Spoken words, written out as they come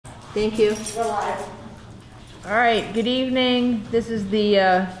Thank you. All right, good evening. This is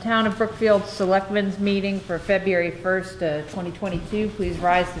the Town of Brookfield Selectmen's meeting for February 1st, 2022. Please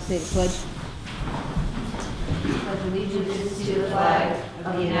rise to say the pledge. Pledge allegiance to the flag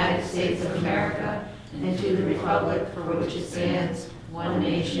of the United States of America and to the republic for which it stands, one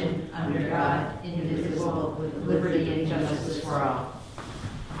nation, under God, indivisible, with liberty and justice for all.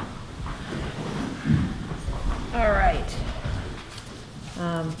 All right.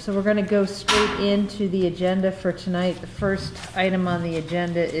 So we're going to go straight into the agenda for tonight. The first item on the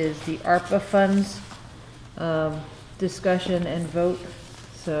agenda is the ARPA funds discussion and vote.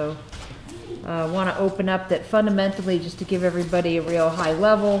 So I want to open up that fundamentally, just to give everybody a real high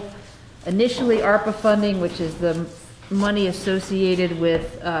level. Initially, ARPA funding, which is the money associated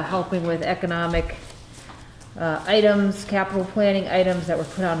with helping with economic items, capital planning items that were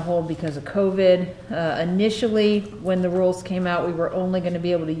put on hold because of COVID. Initially, when the rules came out, we were only going to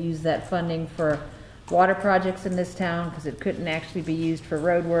be able to use that funding for water projects in this town because it couldn't actually be used for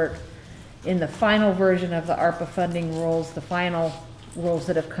road work. In the final version of the ARPA funding rules, the final rules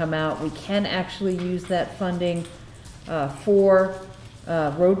that have come out, we can actually use that funding for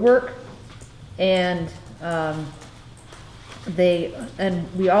road work. And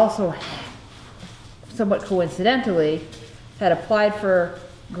we also, somewhat coincidentally, had applied for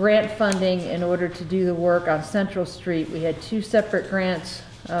grant funding in order to do the work on Central Street. We had two separate grants,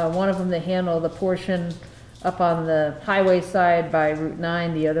 one of them to handle the portion up on the highway side by Route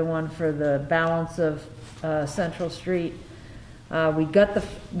 9, the other one for the balance of Central Street.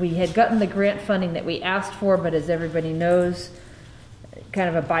 We had gotten the grant funding that we asked for, but as everybody knows,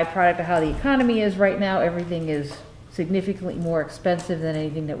 kind of a byproduct of how the economy is right now, everything is significantly more expensive than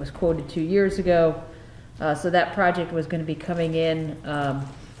anything that was quoted 2 years ago. So that project was going to be coming in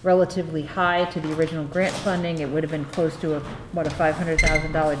relatively high to the original grant funding. It would have been close to a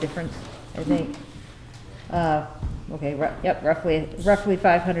 $500,000 difference, I think. Okay, roughly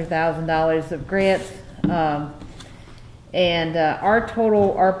 $500,000 of grants. And our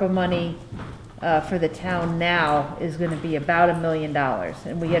total ARPA money for the town now is going to be about $1 million.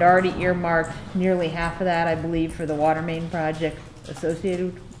 And we had already earmarked nearly half of that, I believe, for the water main project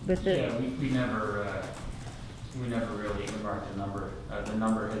associated with it. Yeah, we never really earmarked a number. The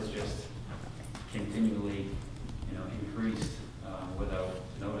number has just continually, increased without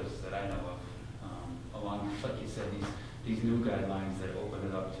notice that I know of. Along, like you said, these new guidelines that open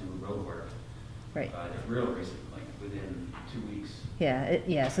it up to road work. Right. Real recent, like within 2 weeks.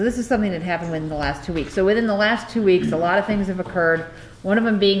 Yeah. So this is something that happened within the last 2 weeks. So within the last 2 weeks, a lot of things have occurred. One of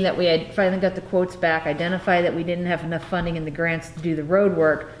them being that we had finally got the quotes back, identified that we didn't have enough funding in the grants to do the road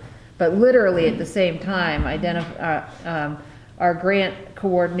work, but literally at the same time, our grant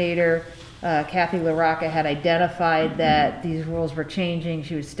coordinator, Kathy LaRocca, had identified that these rules were changing.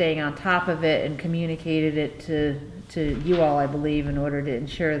 She was staying on top of it and communicated it to you all, I believe, in order to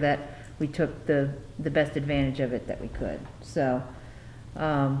ensure that we took the best advantage of it that we could. So,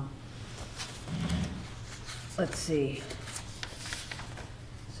 let's see.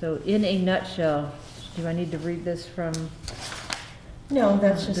 So in a nutshell, do I need to read this from? No,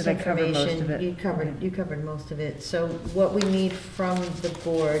 that's just Did I cover most information. of it? You covered most of it. So what we need from the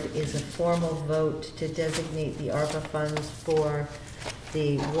board is a formal vote to designate the ARPA funds for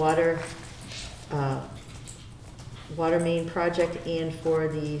the water main project and for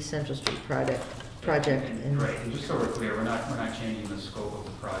the Central Street project. And right, and just so we're clear, we're not changing the scope of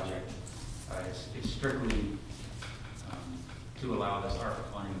the project. It's strictly to allow this ARPA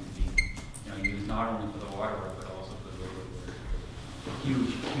funding to be, used not only for the water work but also for the road work.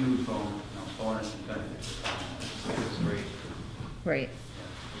 Huge bonus and benefits. It's great. Right. Yeah,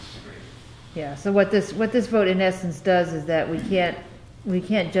 this is great. Yeah. So what this vote in essence does is that we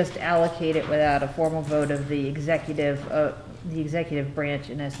can't just allocate it without a formal vote of the executive branch,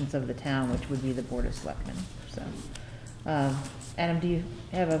 in essence, of the town, which would be the Board of Selectmen. So, Adam, do you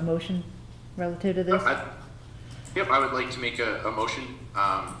have a motion relative to this? Yep, I would like to make a motion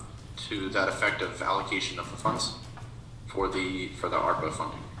to that effect of allocation of the funds for the ARPA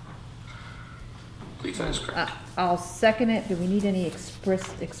funding. I believe that is correct. I'll second it. Do we need any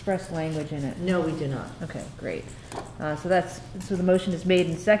express language in it? No, we do not. Okay, great. So the motion is made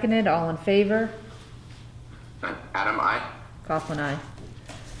and seconded. All in favor? Adam, aye. Kaufman, aye.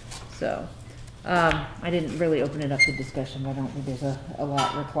 So, I didn't really open it up to discussion. I don't think there's a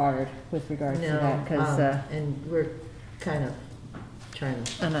lot required with regard to that because and we're kind of trying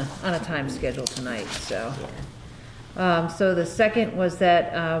to on a time schedule tonight. So. Yeah. So the second was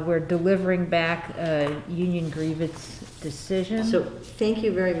that we're delivering back union grievance decision. So thank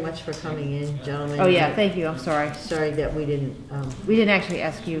you very much for coming in, gentlemen. Oh, yeah, thank you, I'm sorry. Sorry that we didn't, We didn't actually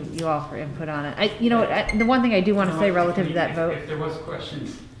ask you all for input on it. You know what, the one thing I do want to say relative to that vote. If there was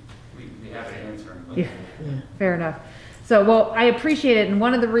questions, we have to answer them. Yeah, fair enough. So, well, I appreciate it, and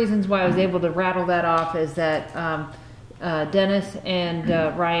one of the reasons why I was able to rattle that off is that Dennis and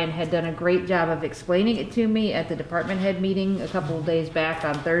Ryan had done a great job of explaining it to me at the department head meeting a couple of days back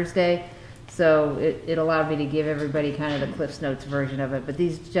on Thursday. So it allowed me to give everybody kind of the Cliff's Notes version of it. But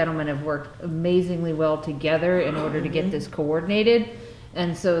these gentlemen have worked amazingly well together in order to get this coordinated,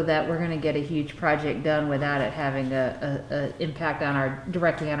 and so that we're going to get a huge project done without it having a impact on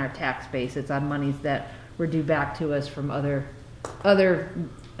directly on our tax base. It's on monies that were due back to us from other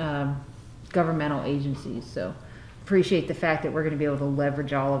governmental agencies. So appreciate the fact that we're going to be able to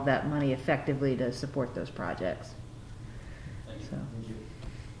leverage all of that money effectively to support those projects. So.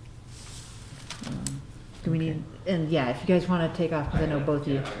 Do we need, and yeah, if you guys want to take off, because I know both of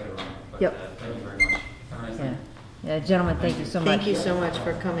you. Yep. Thank you very much. Have a nice Yeah. day. Yeah, gentlemen, thank you so much. thank you so much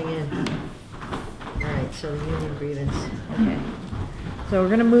for coming in. All right, so the union grievance. Okay. So we're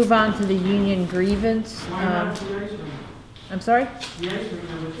going to move on to the union grievance. I'm sorry?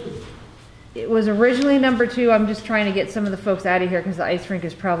 It was originally number 2. I'm just trying to get some of the folks out of here because the ice rink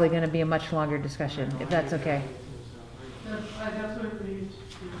is probably going to be a much longer discussion, if that's okay.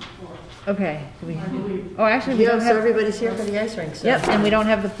 Okay. Do we, oh, actually, we Yeah, don't so have. everybody's here for the ice rink, so. Yep, and we don't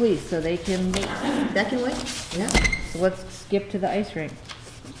have the police, so they can wait. That can wait, yeah. So let's skip to the ice rink.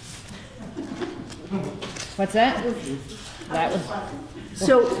 What's that? That was.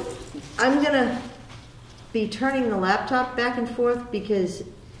 So I'm gonna be turning the laptop back and forth because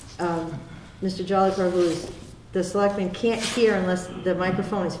Mr. Jollicoeur, who is the selectman, can't hear unless the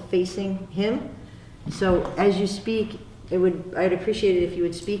microphone is facing him. So as you speak, I'd appreciate it if you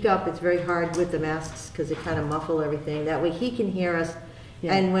would speak up. It's very hard with the masks because they kind of muffle everything. That way he can hear us.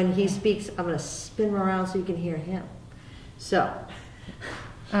 Yeah. And when he speaks, I'm gonna spin him around so you can hear him. So,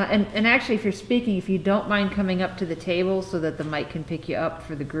 And actually, if you're speaking, if you don't mind coming up to the table so that the mic can pick you up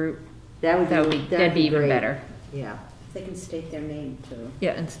for the group, that'd be even great. better. Yeah. They can state their name too.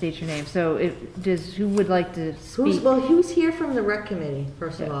 Yeah, and state your name. So who would like to speak? Who's here from the rec committee,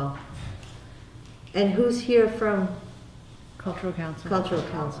 first of Yeah. all? And who's here from Cultural Council. Cultural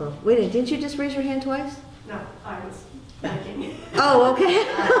Council? Wait a minute, didn't you just raise your hand twice? No, I was thinking. Oh, okay.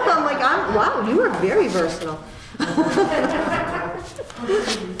 I'm like, wow, you are very versatile.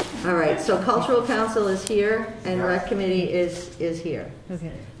 All right, so Cultural Council is here and Rec Committee is here.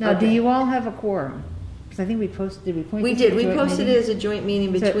 Okay. Now, do Okay. you all have a quorum? Because I think we posted, did we point We this did, we to a posted it meeting? as a joint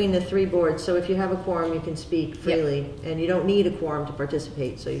meeting So- between the 3 boards, so if you have a quorum, you can speak freely. And you don't need a quorum to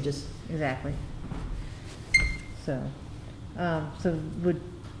participate, so you just, Exactly. So,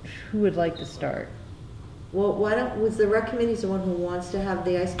 who would like to start? well, was the Rec Committee the one who wants to have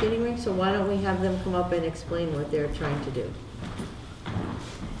the ice skating rink? So why don't we have them come up and explain what they're trying to do?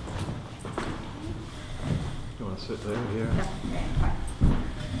 You want to sit there, here?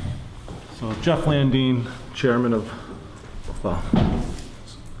 So Jeff Landine, chairman of, well,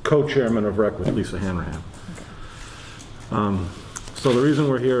 co-chairman of Rec with Lisa Hanrahan. So the reason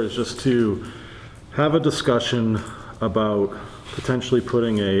we're here is just to have a discussion about potentially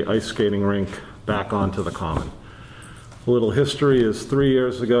putting a ice skating rink back onto the common. A little history is 3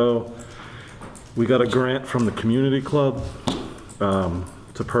 years ago, we got a grant from the community club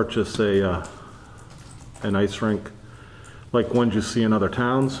to purchase an ice rink like ones you see in other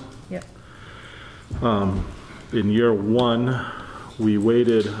towns. Yep. In year 1, we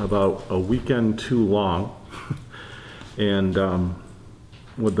waited about a weekend too long, and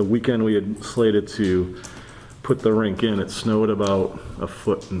with the weekend we had slated to put the rink in, it snowed about a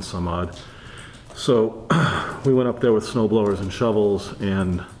foot and some odd. So we went up there with snow blowers and shovels,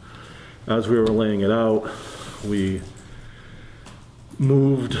 and as we were laying it out, we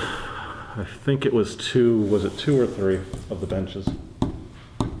moved, I think it was 2 or 3 of the benches? 2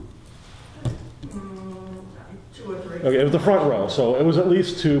 or 3. Okay, it was the front row, so it was at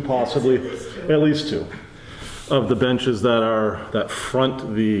least 2, possibly, at least 2 of the benches that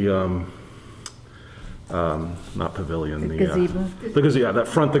front the, not pavilion, The gazebo? The gazebo, yeah, that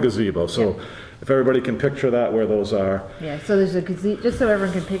front the gazebo. So if everybody can picture that, where those are. Yeah, so there's a gazebo, just so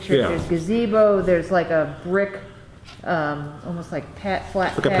everyone can picture it, Yeah. there's gazebo, there's like a brick, almost like flat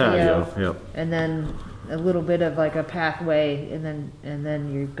Like a patio, yep. and then a little bit of like a pathway, and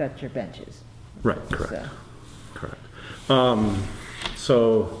then you've got your benches. Right, correct, So, correct.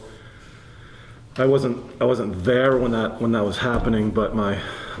 So I wasn't there when that was happening, but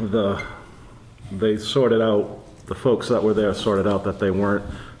they sorted out, the folks that were there sorted out that they weren't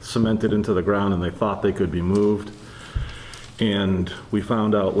cemented into the ground and they thought they could be moved. And we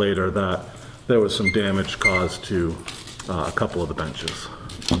found out later that there was some damage caused to a couple of the benches.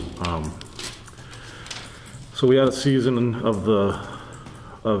 So we had a season of the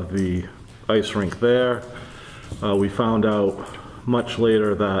ice rink there. We found out much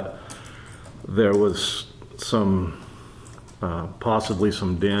later that there was some possibly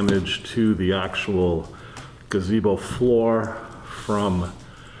some damage to the actual gazebo floor from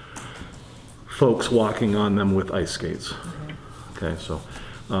folks walking on them with ice skates. Okay, so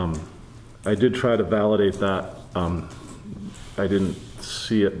I did try to validate that. I didn't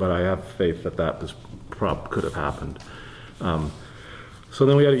see it, but I have faith that that was could have happened. So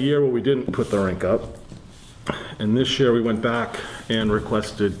then we had a year where we didn't put the rink up, and this year we went back and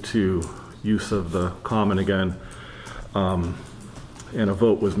requested to use of the common again, and a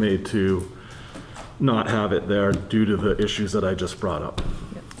vote was made to not have it there due to the issues that I just brought up,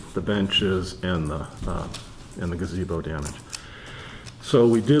 the benches and the gazebo damage. So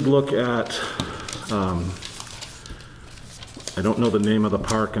we did look at, I don't know the name of the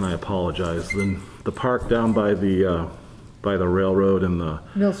park, and I apologize. The park down by the railroad and the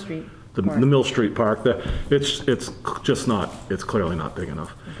Mill Street. the Mill Street Park. It's just not. It's clearly not big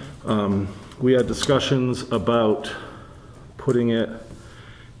enough. Okay. We had discussions about putting it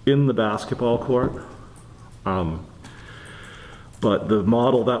in the basketball court, but the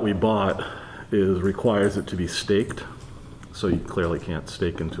model that we bought requires it to be staked, so you clearly can't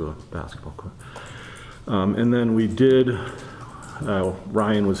stake into a basketball court. And then we did.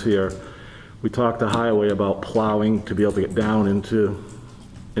 Ryan was here. We talked to Highway about plowing to be able to get down into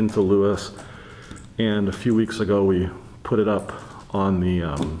Lewis, and a few weeks ago we put it up on the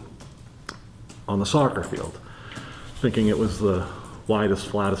soccer field, thinking it was the widest,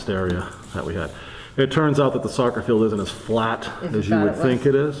 flattest area that we had. It turns out that the soccer field isn't as flat as you would think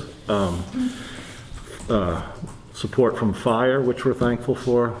it is. Support from fire, which we're thankful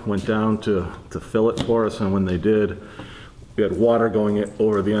for, went down to fill it for us, and when they did, we had water going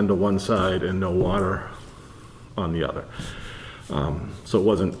over the end of one side and no water on the other. So it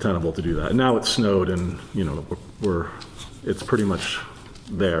wasn't tenable to do that. And now it's snowed, and you know it's pretty much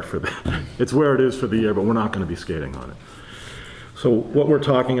there for it's where it is for the year, but we're not going to be skating on it. So what we're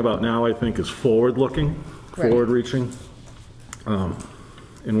talking about now, I think, is forward-looking, forward-reaching, and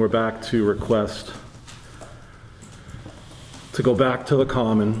we're back to request to go back to the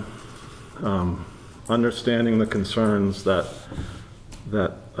common, understanding the concerns that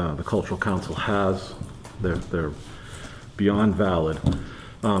the Cultural Council has. They're beyond valid.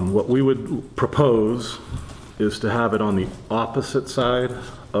 What we would propose is to have it on the opposite side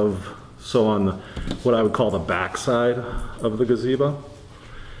of, so on the, what I would call the back side of the gazebo.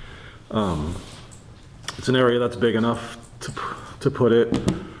 It's an area that's big enough to put it.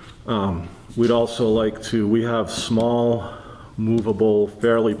 We'd also like to, we have small, movable,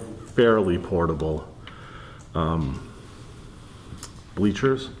 fairly portable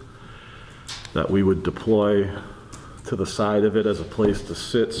bleachers that we would deploy to the side of it as a place to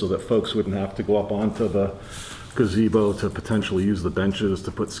sit, so that folks wouldn't have to go up onto the gazebo to potentially use the benches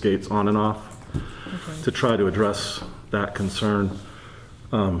to put skates on and off, to try to address that concern.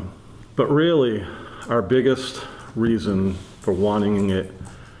 But really, our biggest reason for wanting it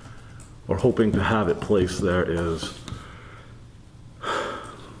or hoping to have it placed there is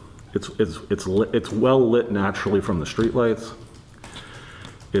it's well lit naturally from the streetlights.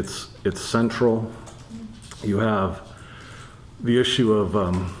 It's central. You have the issue of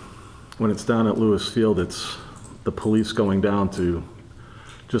when it's down at Lewis Field, it's the police going down to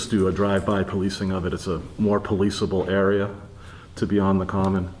just do a drive-by policing of it. It's a more policeable area to be on the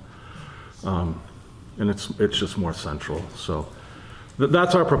common, and it's just more central. So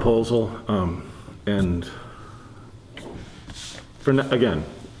that's our proposal, and for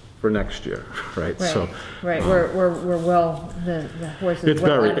next year, right? So we're well, the horse is it's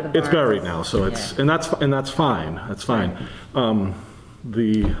well buried. out of the It's barn. buried now, so it's and that's fine. That's fine.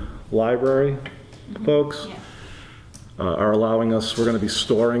 The library folks are allowing us. We're going to be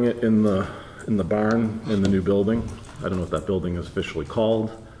storing it in the barn in the new building. I don't know what that building is officially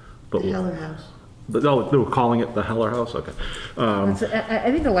called, but Heller House. Oh, they were calling it the Heller House. Okay. I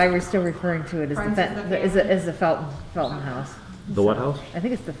think the library's still referring to it as the Felton House. The what house? I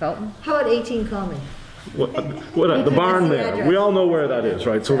think it's the Felton. How about 18 Common? What, the barn there. We all know where that is,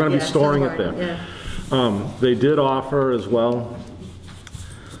 right? So we're going to be storing it there. Yeah. They did offer as well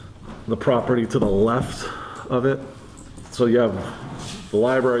the property to the left of it. So you have the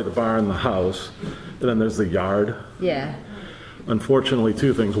library, the barn, the house, and then there's the yard. Yeah. Unfortunately,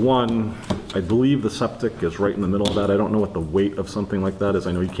 two things. One, I believe the septic is right in the middle of that. I don't know what the weight of something like that is.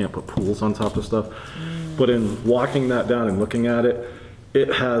 I know you can't put pools on top of stuff. But in walking that down and looking at it,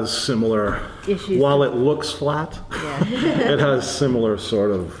 it has similar, Issues while to- it looks flat, Yeah, it has similar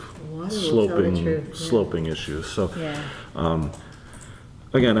sort of Water will tell the truth, yeah. sloping issues. So, yeah.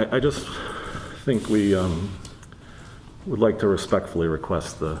 again, I just think we would like to respectfully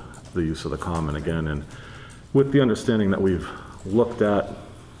request the use of the common again, and with the understanding that we've looked at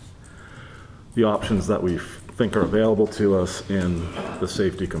the options that we think are available to us and the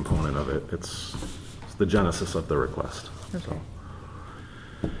safety component of it. It's the genesis of the request. Okay.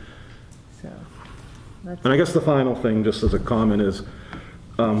 So, let's, And I guess the final thing, just as a comment, is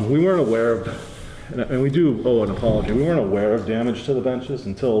we weren't aware of, and we do owe an apology, we weren't aware of damage to the benches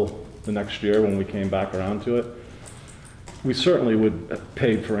until the next year when we came back around to it. We certainly would have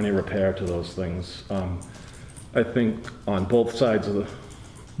paid for any repair to those things. I think on both sides of the,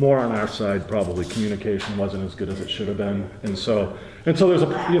 more on our side, probably communication wasn't as good as it should have been. And so there's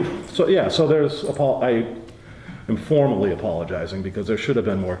so there's, I am formally apologizing because there should have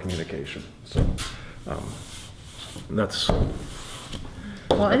been more communication. So that's.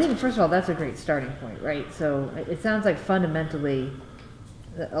 well, I think first of all, that's a great starting point, right? So it sounds like fundamentally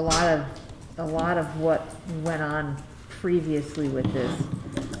a lot of what went on previously with this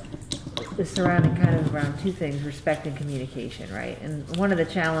is surrounding kind of around two things: respect and communication, right? And one of the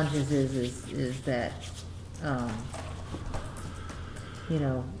challenges is that you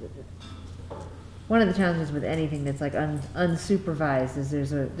know, one of the challenges with anything that's like unsupervised is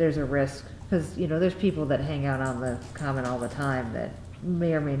there's a risk, because you know there's people that hang out on the common all the time that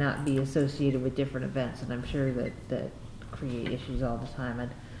may or may not be associated with different events, and I'm sure that create issues all the time.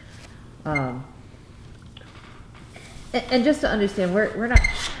 And just to understand, we're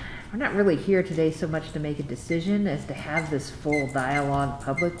not really here today so much to make a decision as to have this full dialogue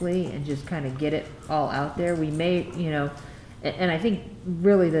publicly and just kind of get it all out there. We may, you know, and I think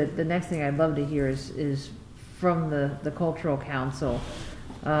really the next thing I'd love to hear is from the Cultural Council,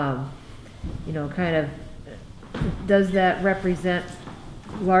 you know, kind of, does that represent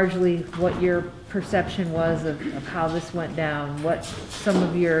largely what your perception was of how this went down, what some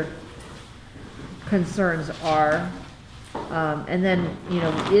of your concerns are? And then, you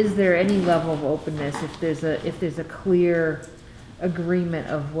know, is there any level of openness if there's a clear agreement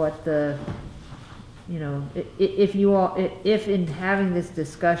of what the, you know, if in having this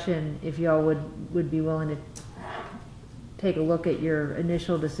discussion, if y'all would be willing to take a look at your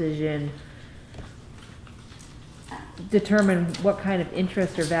initial decision, determine what kind of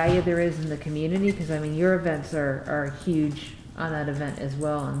interest or value there is in the community, because I mean your events are huge on that event as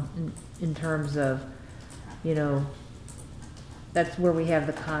well, in terms of, you know, that's where we have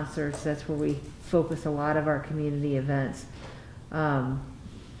the concerts, that's where we focus a lot of our community events.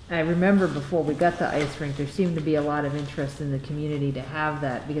 I remember before we got the ice rink, there seemed to be a lot of interest in the community to have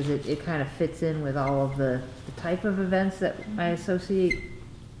that, because it kind of fits in with all of the type of events that I associate,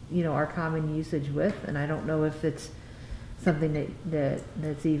 you know, our common usage with. And I don't know if it's something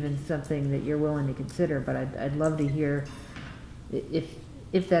that's even something that you're willing to consider, but I'd love to hear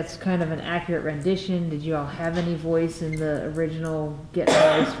if that's kind of an accurate rendition. Did you all have any voice in the original getting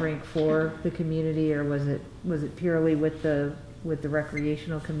the ice rink for the community, or was it purely with the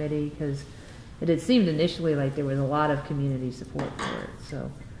recreational committee? Because it had seemed initially like there was a lot of community support for it. So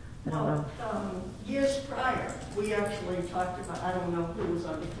I don't know. Years prior, we actually talked about, I don't know who was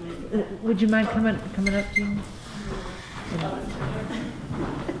on the committee. Would you mind coming up, Jean?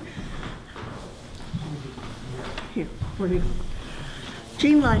 Here, where do you?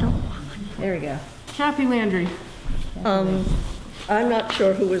 Jean Lytle. There we go. Kathy Landry. I'm not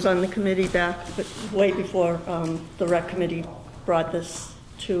sure who was on the committee back, but way before the rec committee brought this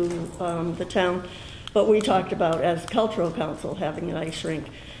to the town. But we talked about, as Cultural Council, having an ice rink.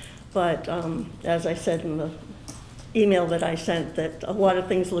 But as I said in the email that I sent, that a lot of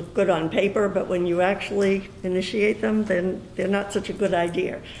things look good on paper, but when you actually initiate them, then they're not such a good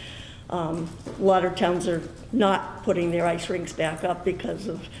idea. A lot of towns are not putting their ice rinks back up because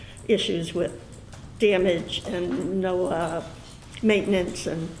of issues with damage and no maintenance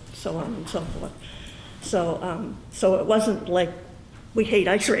and so on and so forth. So it wasn't like we hate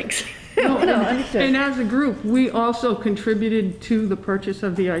ice rinks. No, understood. And as a group, we also contributed to the purchase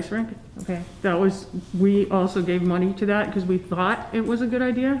of the ice rink. Okay. We also gave money to that because we thought it was a good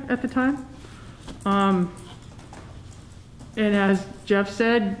idea at the time. And as Jeff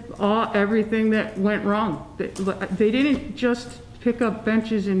said, everything that went wrong. They didn't just pick up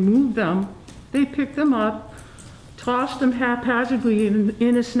benches and move them. They picked them up, tossed them haphazardly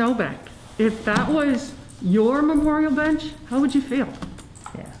in a snowbank. If that was your memorial bench, how would you feel?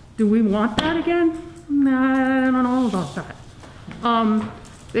 Yeah. Do we want that again? Nah, I don't know about that.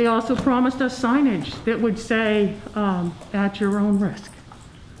 They also promised us signage that would say, at your own risk,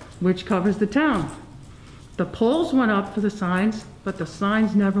 which covers the town. The poles went up for the signs, but the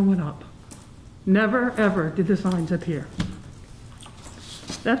signs never went up. Never, ever did the signs appear.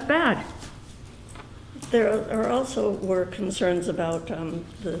 That's bad. There also were concerns about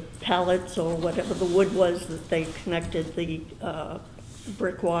the pallets or whatever the wood was that they connected the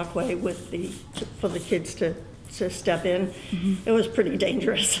brick walkway with for the kids to step in. Mm-hmm. It was pretty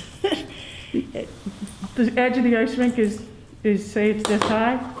dangerous. The edge of the ice rink is say it's this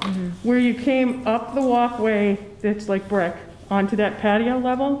high. Mm-hmm. Where you came up the walkway that's like brick onto that patio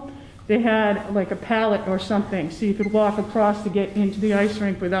level, they had like a pallet or something, so you could walk across to get into the ice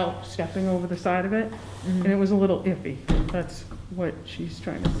rink without stepping over the side of it. And it was a little iffy. That's what she's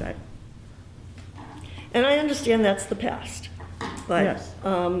trying to say. And I understand that's the past, but Yes.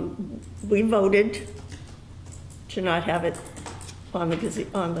 We voted to not have it on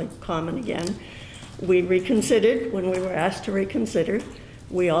the common again. We reconsidered when we were asked to reconsider.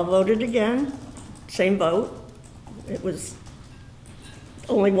 We all voted again, same vote. It was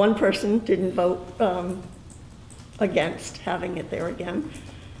only one person didn't vote against having it there again.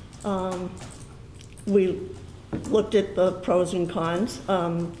 We looked at the pros and cons.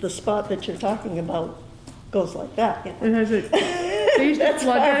 The spot that you're talking about goes like that. You know? It has a, they used to That's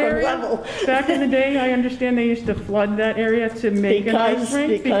flood far that from area. level. Back in the day, I understand they used to flood that area to make an ice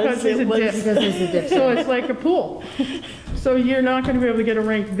rink because there's a dip. Because there's a dip. So it's like a pool. So you're not gonna be able to get a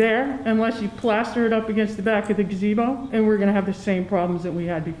rink there unless you plaster it up against the back of the gazebo, and we're gonna have the same problems that we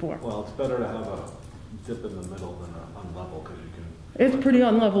had before. Well, it's better to have a dip in the middle than on level, because you can, It's pretty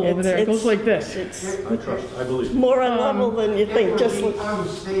unlevel over there. It goes like this. It's I believe. more unlevel than you think, just It would be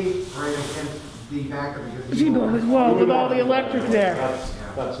unsafe right against the back of the Gazebo as well, with all the electric there.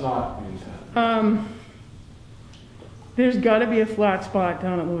 That's not the intent. There's gotta be a flat spot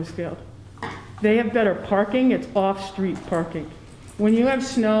down at Lewisfield. They have better parking, it's off-street parking. When you have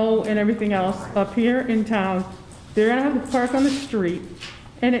snow and everything else up here in town, they're gonna have to park on the street.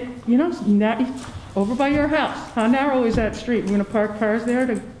 And it, you know, over by your house, how narrow is that street? We're gonna park cars there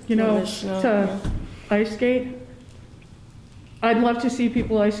to, you know, When there's snow, to ice skate? I'd love to see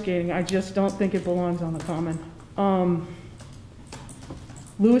people ice skating, I just don't think it belongs on the common.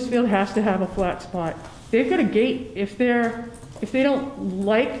 Lewisfield has to have a flat spot. They've got a gate. If they don't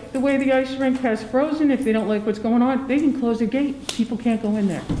like the way the ice rink has frozen, if they don't like what's going on, they can close the gate. People can't go in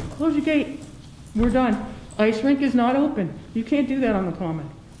there. Close your gate. We're done. Ice rink is not open. You can't do that on the common.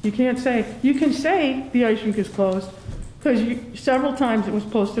 You can say the ice rink is closed, because several times it was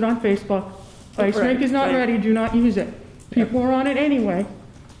posted on Facebook, ice rink is not Right. ready, do not use it. People were on it anyway,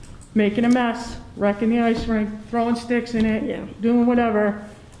 making a mess, wrecking the ice rink, throwing sticks in it, Yeah. doing whatever,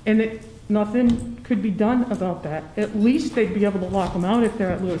 and nothing could be done about that. At least they'd be able to lock them out if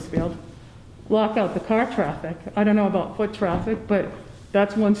they're at Lewisfield. Lock out the car traffic. I don't know about foot traffic, but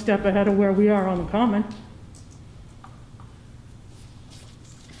that's one step ahead of where we are on the common.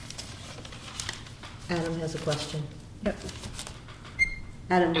 Adam has a question. Yep.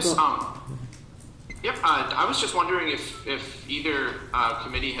 Adam, Yes, go. yep, I was just wondering if either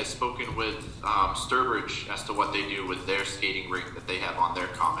committee has spoken with Sturbridge as to what they do with their skating rink that they have on their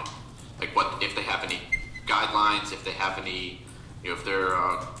common. Like if they have any guidelines, if they have any, if their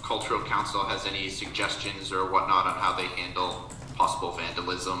cultural council has any suggestions or whatnot on how they handle possible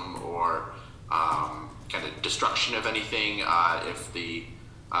vandalism or kind of destruction of anything. If the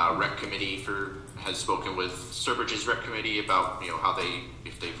rec committee has spoken with Sturbridge's rec committee about how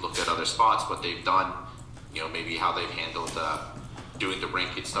if they've looked at other spots, what they've done, maybe how they've handled doing the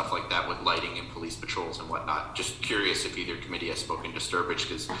rink and stuff like that with lighting and police patrols and whatnot. Just curious if either committee has spoken to Sturbridge,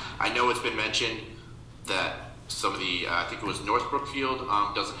 because I know it's been mentioned that some of the, I think it was North Brookfield,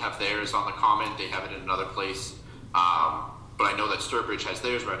 doesn't have theirs on the common. They have it in another place. But I know that Sturbridge has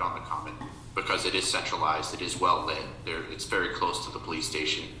theirs right on the common because it is centralized, it is well lit. It's very close to the police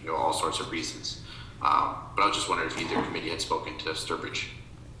station, all sorts of reasons. But I was just wondering if either committee had spoken to Sturbridge's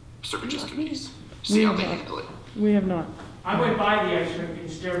committees, to see how they handle it. We have not. I went by the ice rink in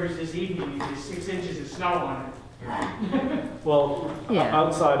Sturbridge this evening, and there's 6 inches of snow on it. Well, Yeah.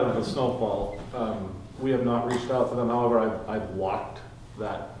 outside of the snowfall, we have not reached out to them. However, I've walked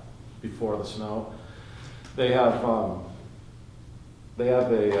that before the snow. They have a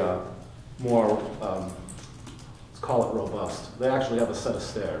more, let's call it robust. They actually have a set of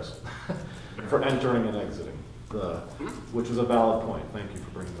stairs for entering and exiting, which is a valid point. Thank you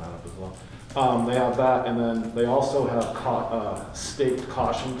for bringing that up as well. They have that, and then they also have staked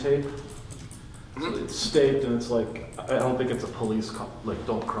caution tape. So it's staked, and it's like, I don't think it's a police,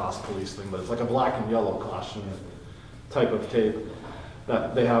 don't cross police thing, but it's like a black and yellow caution type of tape.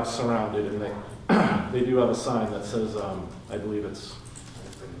 that they have surrounded, and they do have a sign that says, I believe it's,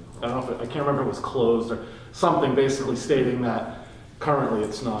 I don't know if I can't remember if it was closed or something, basically stating that currently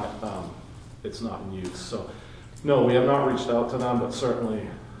it's not in use. So, no, we have not reached out to them, but certainly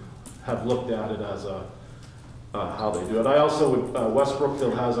have looked at it as how they do it. I also would, West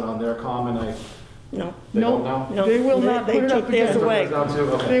Brookfield has it on their common. No. They don't know? No, They will not they put it up took theirs again. away. Down to,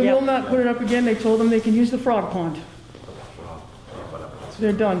 okay. They Yeah. will not put it up again. They told them they can use the frog pond.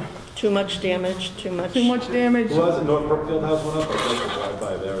 They're done. Too much damage, too much. Too much damage. Who has it? North Brookfield has one up? I'd like to drive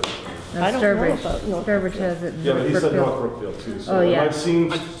by there. No, I don't know Sturbridge. about North Sturbridge has it in Yeah, but he said Brookfield. North Brookfield too. So Oh, yeah. I've seen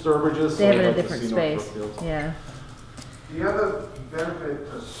Sturbridge's. They have so it in I'd a like to different see North space, Brookfield's. yeah. The other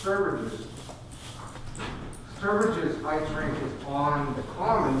benefit to Sturbridge's ice rink is on the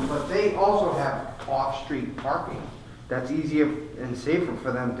common, but they also have off-street parking. That's easier and safer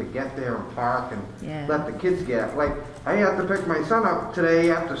for them to get there and park Yeah. and let the kids get. Like, I had to pick my son up today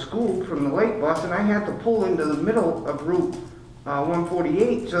after school from the late bus, and I had to pull into the middle of Route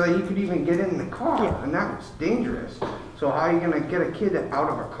 148 so that he could even get in the car, Yeah. and that was dangerous. So how are you gonna get a kid out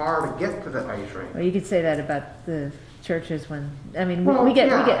of a car to get to the ice rink? Well, you could say that about the churches when, I mean, Well, we get,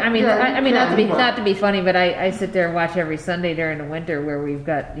 yeah, I mean, yeah, I mean, not to be, but- not to be funny, but I sit there and watch every Sunday during the winter where we've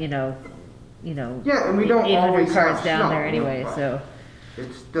got, you know, Yeah, and we don't 800 always cars have down snow, there anyway, but so.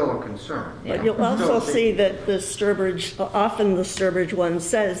 It's still a concern. Yeah. But you'll also So- see that the Sturbridge, often the Sturbridge one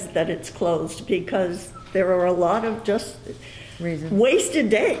says that it's closed because there are a lot of just Reason. wasted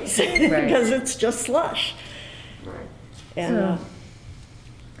days because it's just slush. Right. And,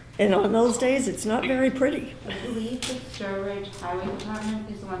 and on those days, it's not very pretty. I believe the Sturbridge Highway Department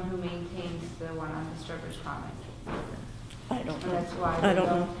is the one who maintains the one on the Sturbridge Common. I don't And know. that's why I they don't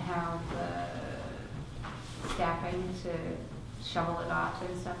know. don't have the staffing to shovel it off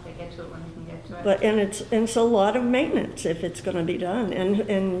and stuff. They get to it when they can get to it. But, and it's a lot of maintenance if it's gonna be done.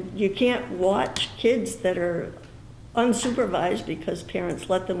 And you can't watch kids that are unsupervised because parents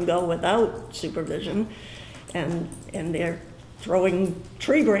let them go without supervision. And they're throwing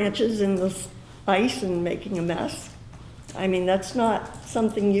tree branches in the ice and making a mess. I mean, that's not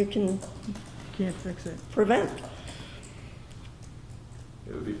something you can Can't fix it. prevent.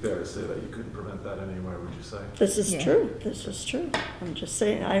 It would be fair to say that you couldn't prevent that anywhere, would you say? This is Yeah. true, this is true. I'm just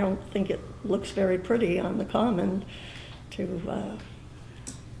saying, I don't think it looks very pretty on the common to,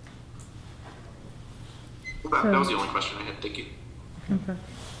 That was the only question I had. Thank you. Okay.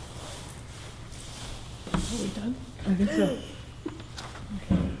 are we done? I think so.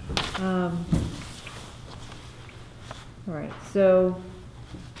 All right, so.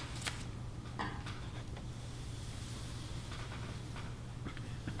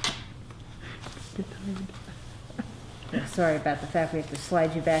 Sorry about the fact we have to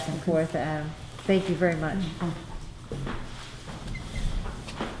slide you back and forth. Thank you very much.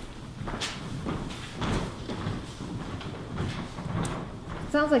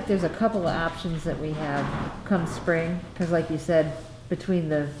 Sounds like there's a couple of options that we have come spring, because like you said, between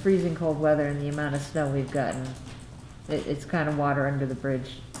the freezing cold weather and the amount of snow we've gotten, it's kind of water under the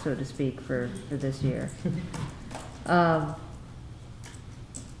bridge, so to speak, for this year.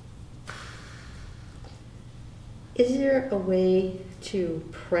 Is there a way to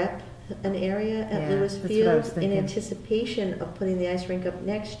prep an area at Yeah, Lewis that's what I was Field in thinking. anticipation of putting the ice rink up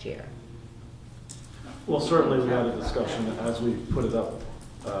next year? Well, certainly we had a discussion as we put it up.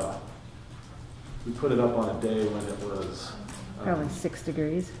 We put it up on a day when it was. Probably 6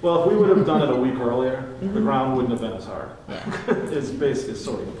 degrees. Well, if we would have done it a week earlier, the ground wouldn't have been as hard. Is basically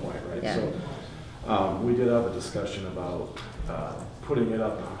sort of the point, right? Yeah. So we did have a discussion about putting it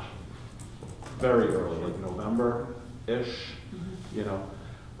up very early, like November-ish, you know.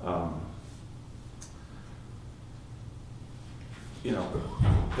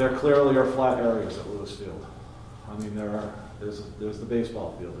 There clearly are flat areas at Lewis Field. I mean, there's the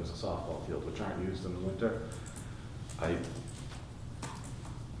baseball field, there's a softball field, which aren't used in the winter.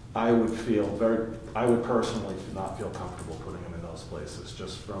 I would personally not feel comfortable putting them in those places,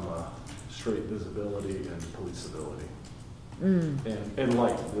 just from a straight visibility and policeability. And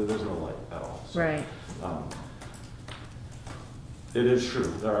light, there's no light at all. So, Right. it is true,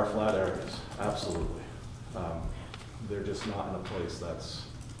 there are flat areas, absolutely. They're just not in a place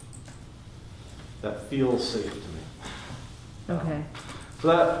that feels safe to me. Okay. So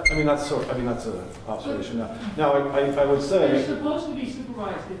that's an observation. Now I would They're say, supposed to be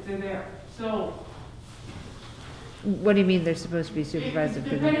supervised if they're there, so. What do you mean they're supposed to be supervised? if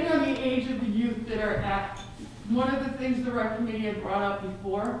they're- Depending on the age of the youth that are at, one of the things the rec committee had brought up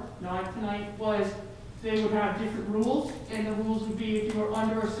before, not tonight, was they would have different rules, and the rules would be if you were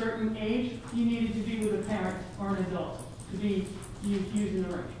under a certain age, you needed to be with a parent or an adult to be using the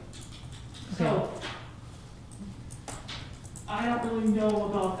rink. So, I don't really know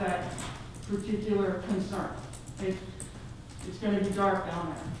about that particular concern. It's gonna be dark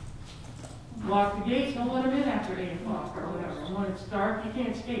down there. Lock the gates, don't let them in after 8 o'clock or whatever. And when it's dark, you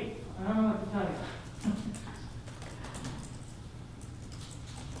can't skate. I don't know what to tell you.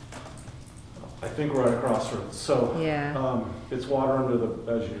 I think we're at a crossroads, so. Yeah. It's water under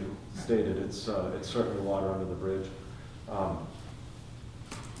the, as you stated, it's certainly water under the bridge.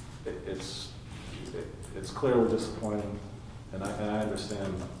 It's clearly disappointing, and I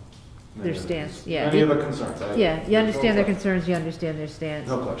understand. Their stance, yeah. Many of the concerns. Yeah, you understand their concerns, you understand their stance.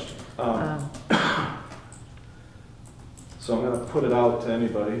 No question. So I'm gonna put it out to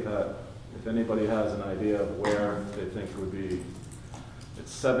anybody that, if anybody has an idea of where they think it would be,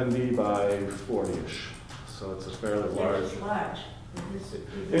 it's 70 by 40-ish, so it's a fairly large. It's large.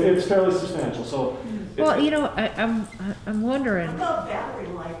 It's fairly substantial, so. Well, you know, I'm wondering. What about battery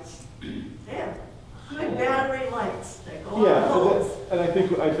lights? There, good battery lights that go on Yeah, poles. and I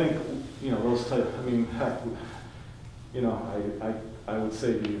think, you know, those type, I mean, heck, you know, I would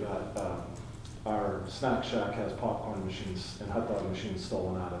say to you that our snack shack has popcorn machines and hot dog machines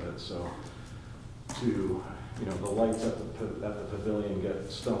stolen out of it, so to, you know, the lights at the pavilion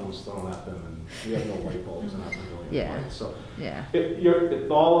get stones thrown at them, and we have no light bulbs in our pavilion. Yeah. Lights, so Yeah.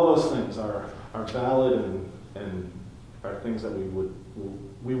 all of those things are valid and are things that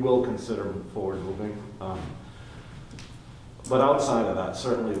we will consider forward moving. But outside of that,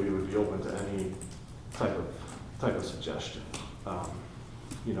 certainly we would be open to any type of suggestion.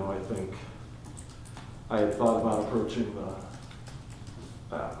 You know, I think I had thought about approaching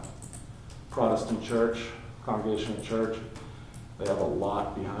the Protestant church, Congregational church. They have a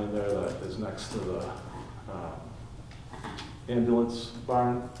lot behind there that is next to the ambulance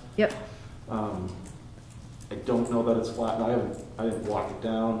barn. Yep. I don't know that it's flat. I didn't walk it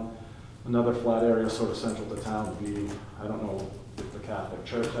down. Another flat area sort of central to town would be, I don't know if the Catholic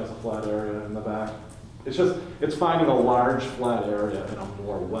Church has a flat area in the back. It's finding a large flat area in a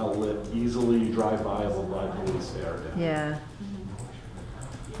more well-lit, easily drive-byable by police area. Yeah.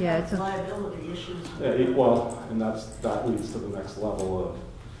 Yeah, it's a, Liability issues. Yeah, well, and that leads to the next level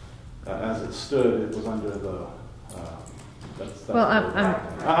of, as it stood, it was under the, that's well,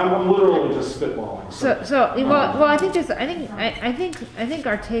 I'm literally just spitballing. well, I think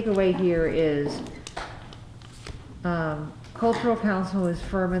our takeaway here is, Cultural Council is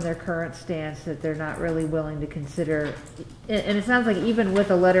firm in their current stance that they're not really willing to consider, and it sounds like even with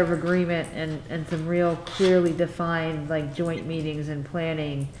a letter of agreement and some real clearly defined like joint meetings and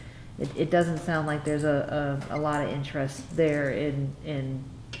planning, it doesn't sound like there's a lot of interest there in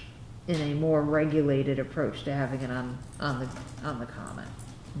a more regulated approach to having it on the common.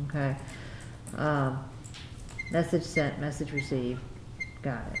 Okay. Message sent, message received.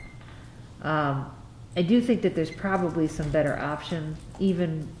 Got it. I do think that there's probably some better option,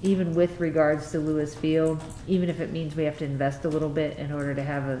 even with regards to Lewis Field, even if it means we have to invest a little bit in order to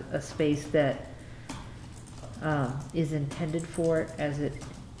have a space that is intended for it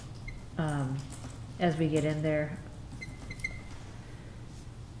as we get in there.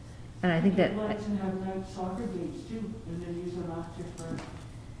 And I think that. Lights and have night soccer games too, and then use them after for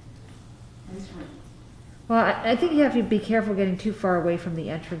ice rink. Well, I think you have to be careful getting too far away from the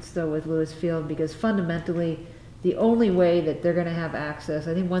entrance, though, with Lewis Field, because fundamentally, the only way that they're going to have access,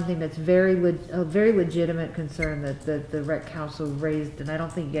 I think one thing that's a very legitimate concern that the Rec Council raised, and I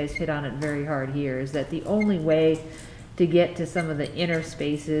don't think you guys hit on it very hard here, is that the only way to get to some of the inner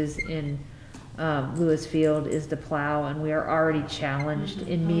spaces in Lewis Field is to plow, and we are already challenged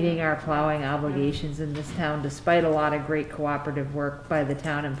in meeting our plowing obligations in this town, despite a lot of great cooperative work by the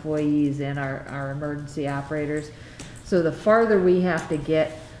town employees and our emergency operators. So the farther we have to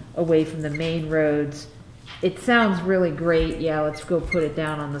get away from the main roads, it sounds really great. Yeah, let's go put it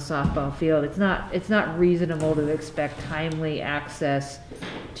down on the softball field. It's not reasonable to expect timely access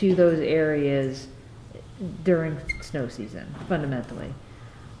to those areas during snow season, fundamentally.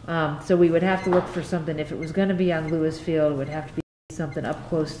 So we would have to look for something, if it was going to be on Lewis Field, it would have to be something up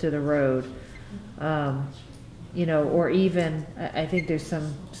close to the road. You know, or even, I think there's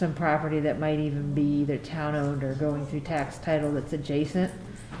some property that might even be either town-owned or going through tax title that's adjacent,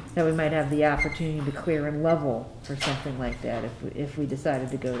 that we might have the opportunity to clear and level for something like that if we decided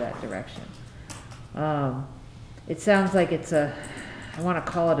to go that direction. It sounds like it's I want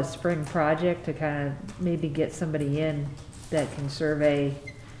to call it a spring project to kind of maybe get somebody in that can survey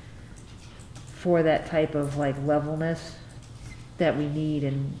for that type of like levelness that we need,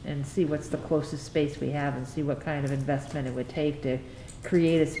 and see what's the closest space we have, and see what kind of investment it would take to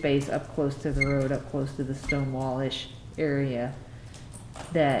create a space up close to the road, up close to the stone wall-ish area.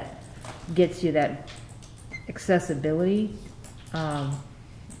 that gets you that accessibility,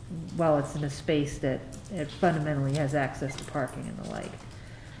 while it's in a space that it fundamentally has access to parking and the like.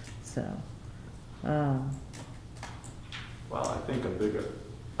 So, Well, I think a bigger,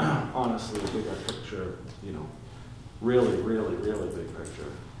 honestly, a bigger picture, you know, really big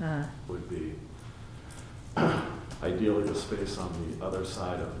picture would be ideally the space on the other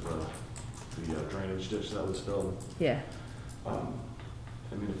side of the drainage ditch that was filled. yeah, I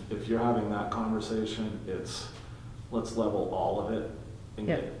mean, if you're having that conversation, it's let's level all of it and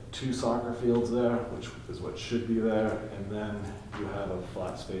Yep. get 2 soccer fields there, which is what should be there, and then you have a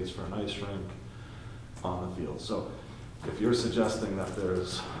flat space for an ice rink on the field. So if you're suggesting that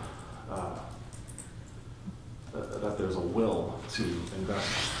there's a will to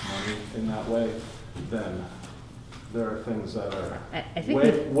invest money in that way, then there are things that are I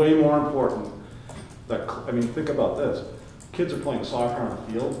think way more important. That, I mean, think about this. Kids are playing soccer on a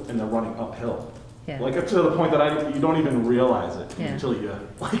field and they're running uphill. yeah. Like, up to the point that you don't even realize it Yeah. until you,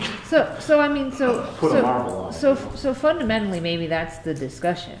 like, So I mean, put a marble on it. So, you know? so fundamentally, maybe that's the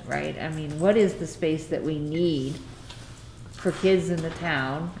discussion, right? I mean, what is the space that we need for kids in the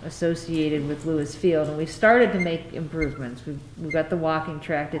town associated with Lewis Field? And we've started to make improvements. We've got the walking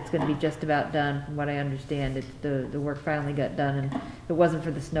track. It's going to be just about done, from what I understand. The work finally got done, and if it wasn't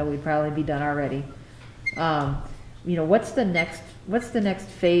for the snow, we'd probably be done already. You know, what's the next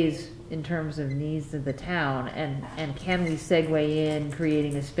phase in terms of needs of the town, and can we segue in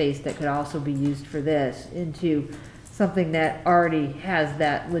creating a space that could also be used for this into something that already has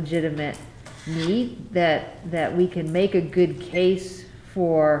that legitimate need, that we can make a good case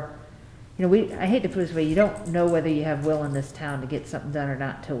for. You know, I hate to put it this way, you don't know whether you have will in this town to get something done or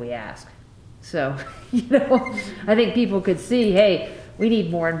not until we ask. So, you know, I think people could see, hey, we need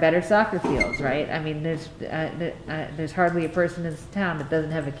more and better soccer fields, right? I mean, there's hardly a person in this town that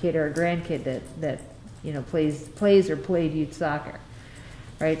doesn't have a kid or a grandkid that you know plays or played youth soccer,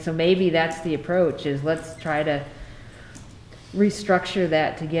 right? So maybe that's the approach: is let's try to restructure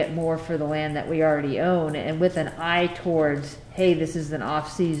that to get more for the land that we already own, and with an eye towards, hey, this is an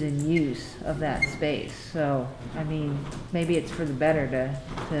off-season use of that space. So, I mean, maybe it's for the better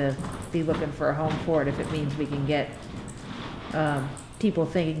to be looking for a home for it if it means we can get people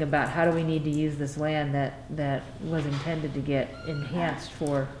thinking about how do we need to use this land that was intended to get enhanced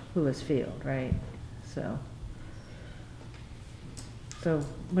for Lewis Field, right? So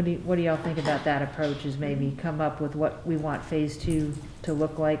what do y'all think about that approach? Is maybe come up with what we want phase 2 to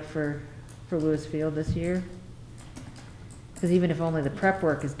look like for Lewis Field this year? Because even if only the prep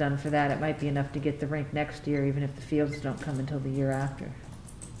work is done for that, it might be enough to get the rink next year, even if the fields don't come until the year after.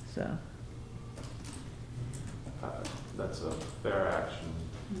 So That's a fair action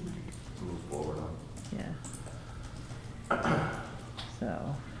to move forward on. yeah.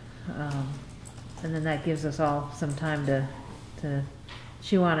 So, and then that gives us all some time to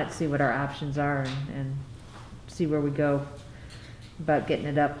chew on it, see what our options are, and see where we go about getting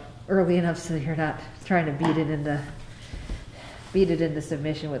it up early enough so you're not trying to beat it into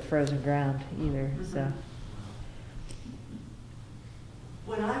submission with frozen ground either. So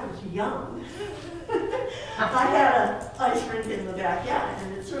When I was young, I had an ice rink in the backyard,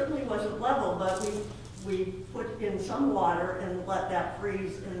 and it certainly wasn't level, but we put in some water and let that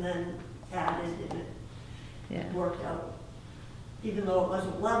freeze and then added, and it yeah. worked out. Even though it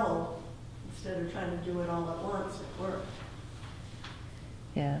wasn't level, instead of trying to do it all at once, it worked.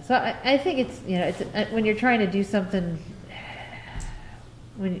 Yeah, so I think it's, you know, it's when you're trying to do something,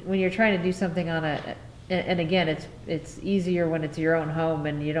 when you're trying to do something on and again, it's easier when it's your own home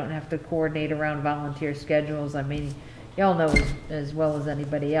and you don't have to coordinate around volunteer schedules. I mean, y'all know as well as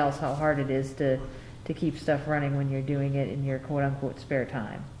anybody else how hard it is to keep stuff running when you're doing it in your quote unquote spare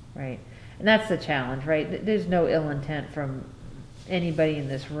time, right? And that's the challenge, right? There's no ill intent from anybody in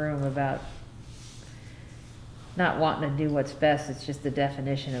this room about not wanting to do what's best. It's just the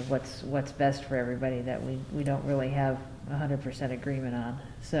definition of what's best for everybody that we don't really have 100% agreement on.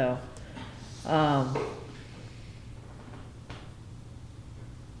 So,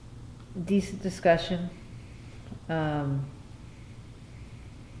 decent discussion. You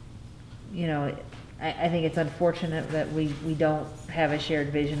know, I think it's unfortunate that we don't have a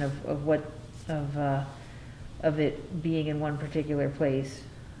shared vision of it being in one particular place,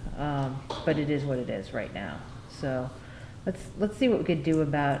 but it is what it is right now. So let's see what we could do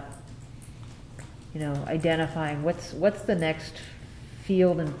about, you know, identifying what's the next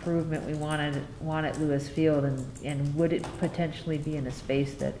field improvement we want at Lewis Field, and would it potentially be in a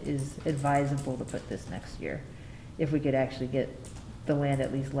space that is advisable to put this next year, if we could actually get the land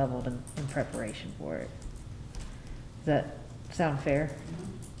at least leveled in preparation for it. Does Sound fair?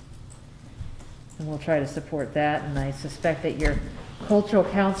 And we'll try to support that, and I suspect that your cultural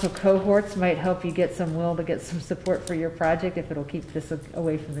council cohorts might help you get some will to get some support for your project if it'll keep this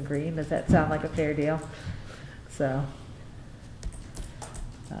away from the green. Does that sound like a fair deal? So.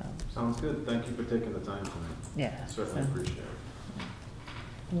 Sounds good. Thank you for taking the time tonight. Yeah. Certainly appreciate it.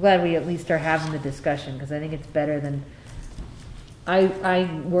 I'm glad we at least are having the discussion, because I think it's better than, I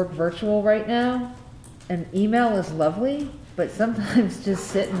work virtual right now, and email is lovely, but sometimes just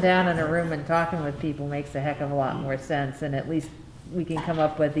sitting down in a room and talking with people makes a heck of a lot more sense, and at least we can come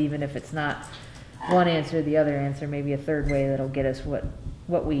up with, even if it's not one answer, the other answer, maybe a third way that'll get us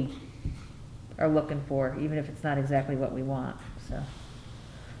what we are looking for, even if it's not exactly what we want. So,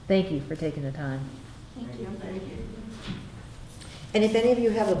 thank you for taking the time. Thank you. And if any of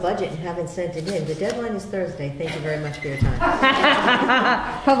you have a budget and haven't sent it in, the deadline is Thursday. Thank you very much for your time.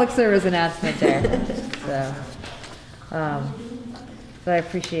 Public service announcement there. So I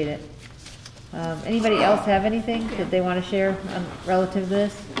appreciate it. Anybody else have anything that they want to share relative to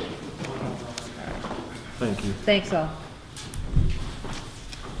this? Thank you. Thanks all.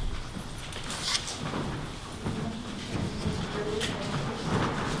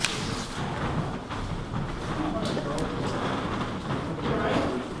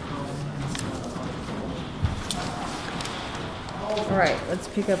 All right, let's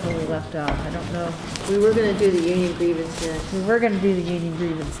pick up where we left off. I don't know. We were going to do the union grievance next. We were going to do the union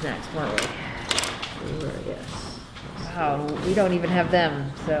grievance next, weren't we? We were, yes. Wow, we don't even have them,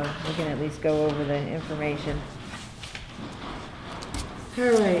 so we can at least go over the information. All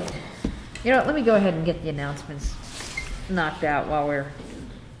right. You know what, let me go ahead and get the announcements knocked out while we're...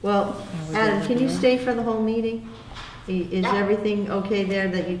 Well, Adam, can you stay for the whole meeting? Is everything okay there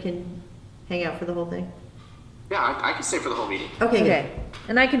that you can hang out for the whole thing? Yeah, I can stay for the whole meeting. Okay, Okay,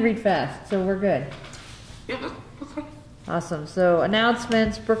 and I can read fast, so we're good. Yeah, that's fine. Awesome. So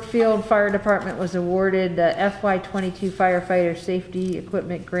announcements, Brookfield Fire Department was awarded the FY22 Firefighter Safety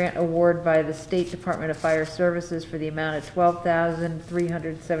Equipment Grant Award by the State Department of Fire Services for the amount of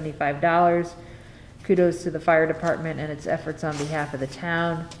 $12,375. Kudos to the fire department and its efforts on behalf of the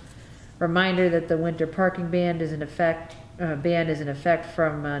town. Reminder that the winter parking ban is in effect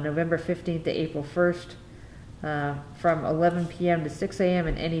from November 15th to April 1st. From 11 p.m. to 6 a.m.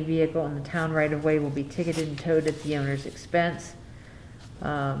 and any vehicle in the town right-of-way will be ticketed and towed at the owner's expense.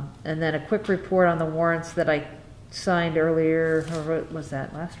 And then a quick report on the warrants that I signed earlier, or was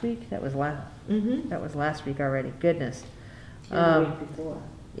that last week? That was that was last week already. Goodness. The week before.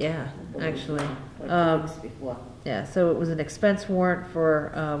 Yeah, actually. Like 2 weeks before. Yeah, so it was an expense warrant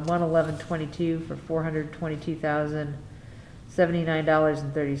for 11122 for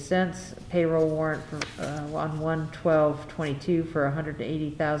 $422,079.30. Payroll warrant for on 11222 for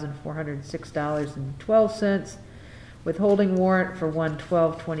 $180,406.12. Withholding warrant for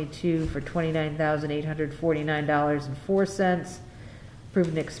 11222 for $29,849.04.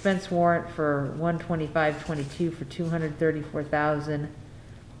 Approved an expense warrant for 12522 for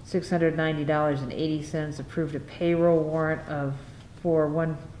 $234,690.80. Approved a payroll warrant for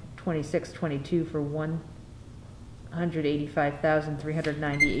 12622 for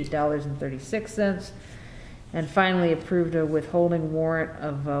 $185,398.36. And finally approved a withholding warrant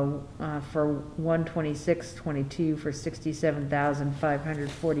for 12622 for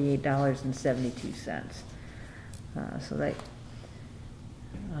 $67,548.72.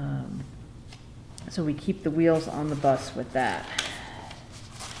 So we keep the wheels on the bus with that.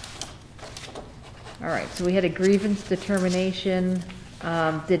 All right, so we had a grievance determination.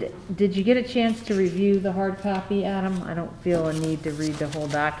 Did you get a chance to review the hard copy, Adam? I don't feel a need to read the whole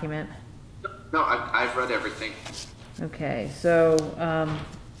document. No, I've read everything. Okay, so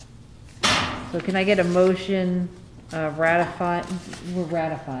can I get a motion we're ratifying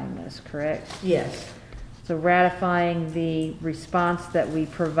this, correct? Yes. So ratifying the response that we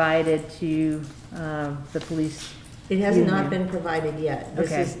provided to the police. It has union. not been provided yet.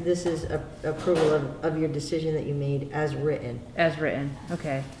 Okay. This is approval of your decision that you made as written. As written,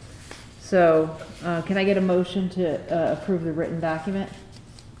 okay. So, can I get a motion to approve the written document?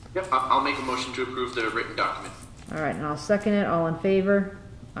 Yep, I'll make a motion to approve the written document. All right, and I'll second it. All in favor?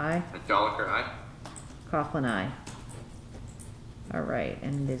 Aye. Joliker, aye. Coughlin, aye. All right,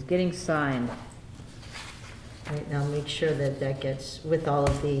 and it is getting signed. Right, now make sure that that gets, with all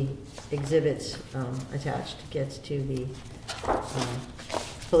of the exhibits attached, gets to the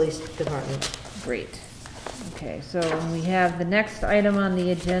police department. Great. Okay, so we have the next item on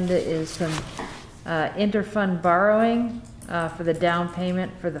the agenda is some interfund borrowing for the down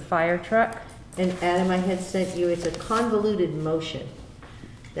payment for the fire truck. And Adam, I had sent you, it's a convoluted motion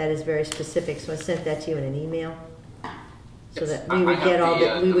that is very specific, so I sent that to you in an email. So Yes, that we would I get have all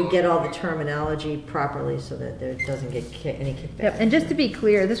the, we the would get all the terminology properly so that there doesn't get any kickback. Yep, and just to be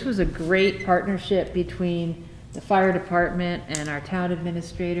clear, this was a great partnership between the fire department and our town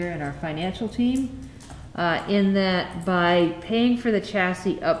administrator and our financial team, in that by paying for the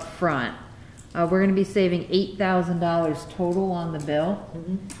chassis up front, we're gonna be saving $8,000 total on the bill.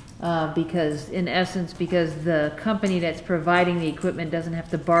 Because in essence, because the company that's providing the equipment doesn't have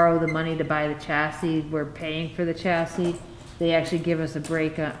to borrow the money to buy the chassis, we're paying for the chassis. They actually give us a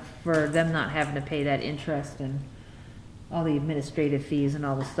break for them not having to pay that interest and all the administrative fees and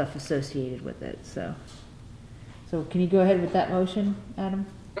all the stuff associated with it, so. So can you go ahead with that motion, Adam?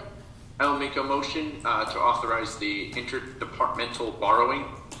 I'll make a motion to authorize the interdepartmental borrowing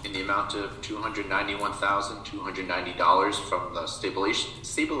in the amount of $291,290 from the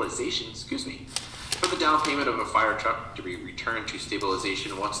stabilization, for the down payment of a fire truck to be returned to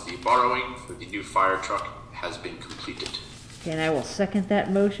stabilization once the borrowing for the new fire truck has been completed. Okay, and I will second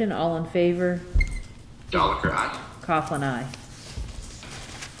that motion. All in favor? Joliker, aye. Coughlin, aye.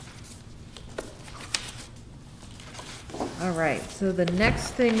 All right, so the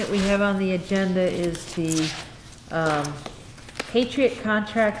next thing that we have on the agenda is the Patriot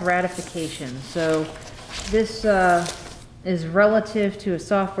contract ratification. So this is relative to a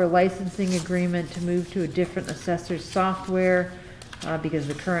software licensing agreement to move to a different assessor's software because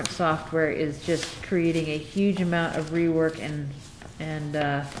the current software is just creating a huge amount of rework and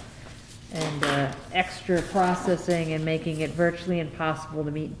extra processing and making it virtually impossible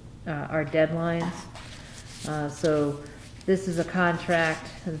to meet our deadlines. So this is a contract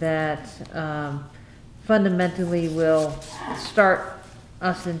that fundamentally will start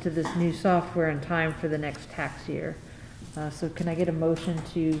us into this new software in time for the next tax year. So can I get a motion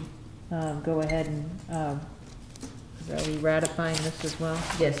to go ahead and, are we ratifying this as well?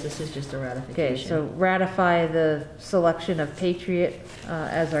 Yes, this is just a ratification. Okay, so ratify the selection of Patriot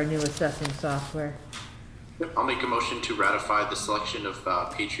as our new assessing software. I'll make a motion to ratify the selection of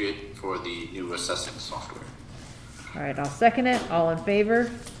Patriot for the new assessing software. All right, I'll second it. All in favor?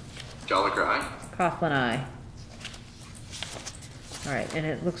 Joliker, aye. Coughlin, aye. All right, and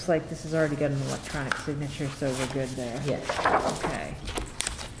it looks like this has already got an electronic signature, so we're good there. Yes. Okay.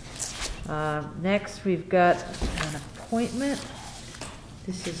 Next, we've got an appointment.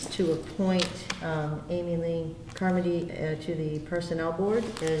 This is to appoint Amy Lee Carmody to the Personnel Board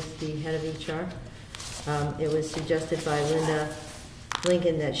as the head of HR. It was suggested by Linda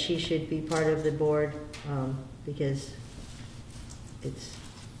Lincoln that she should be part of the board because it's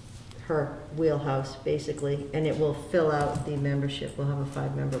her wheelhouse, basically, and it will fill out the membership. We'll have a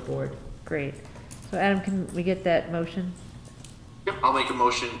 5-member board. Great. So Adam, can we get that motion? Yep, I'll make a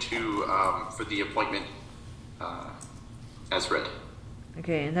motion to for the appointment as read.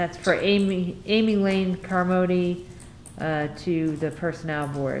 Okay, and that's for Amy Lane Carmody to the Personnel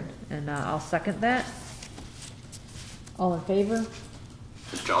Board, and I'll second that. All in favor?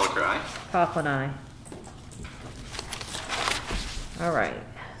 Joliker, aye. Coughlin, aye. All right,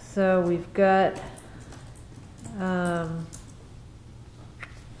 so we've got,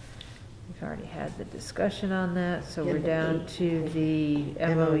 we've already had the discussion on that, so we're down to the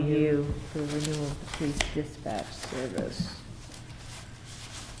MOU for renewal of the police dispatch service.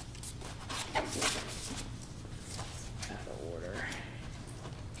 Out of order.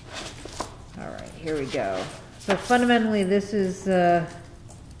 All right, here we go. So fundamentally, this is, an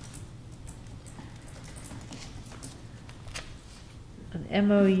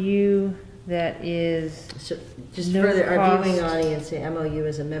MOU that is So just no for our cost. viewing audience, the MOU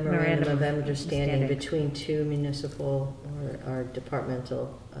is a memorandum of understanding Understanding. between two municipal or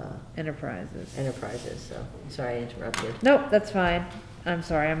departmental enterprises. enterprises. So, sorry I interrupted. Nope, that's fine. I'm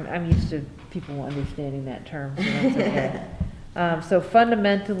sorry, I'm used to people understanding that term, so that's okay. So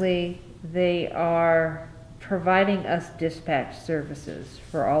fundamentally, they are providing us dispatch services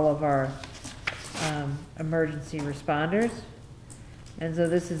for all of our emergency responders. And so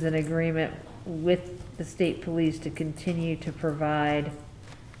this is an agreement with the state police to continue to provide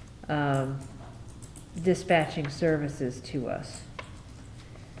dispatching services to us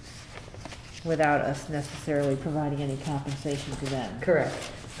without us necessarily providing any compensation to them. Correct.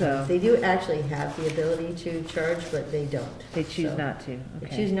 So They do actually have the ability to charge, but they don't. they choose So, not to. They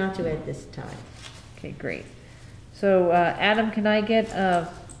Okay. choose not to at this time. Okay, great. So Adam, can I get a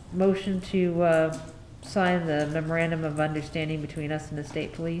motion to sign the memorandum of understanding between us and the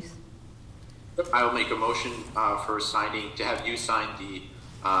state police? I will make a motion for signing, to have you sign the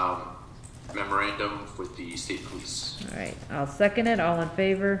memorandum with the state police. All right, I'll second it. All in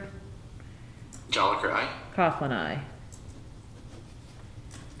favor? Joliker, aye. Coughlin, aye.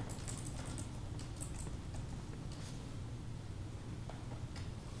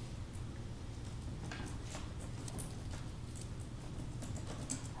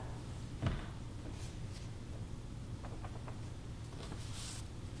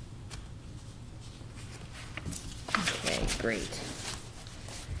 great.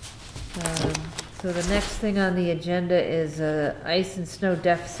 So the next thing on the agenda is a ice and snow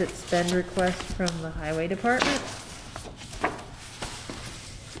deficit spend request from the highway department.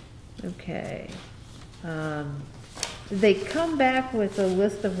 Okay. They come back with a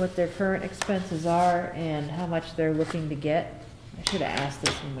list of what their current expenses are and how much they're looking to get. I should have asked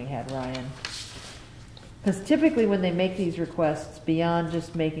this when we had Ryan. Because typically when they make these requests, beyond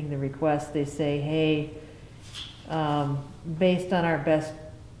just making the request, they say, hey, based on our best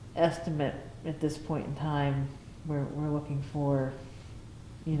estimate at this point in time, we're looking for,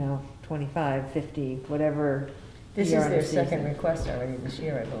 25, 50, whatever. This is year on their the season. second request already this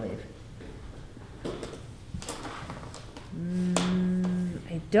year, I believe.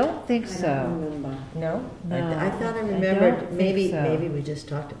 I don't think so. No? No, I thought I don't remembered, think maybe so. we just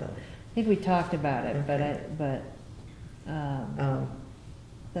talked about it. I think we talked about it, but Oh.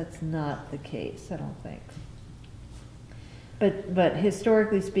 that's not the case, I don't think. But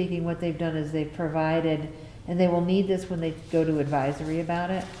historically speaking, what they've done is they've provided, and they will need this when they go to advisory about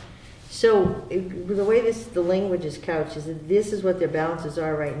it. So, the way the language is couched is that this is what their balances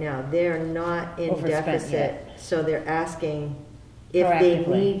are right now. They're not in Overspent deficit, yet. so they're asking if they Proactively.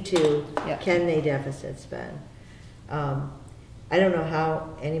 need to, Yep. can they deficit spend? I don't know how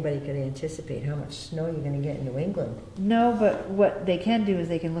anybody could anticipate how much Snow you're gonna get in New England. No, but what they can do is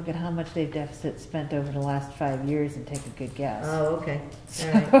they can look at how much they've deficit spent over the last 5 years and take a good guess. Oh, okay,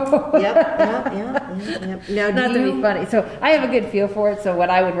 all right. Yep. Now, Not do to you? be funny. So I have a good feel for it. So what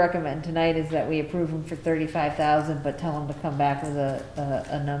I would recommend tonight is that we approve them for 35,000, but tell them to come back with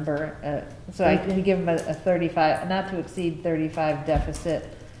a number. So we give them a 35, not to exceed 35 deficit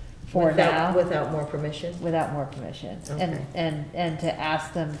for now. Without more permission? Without more permission. Okay. And to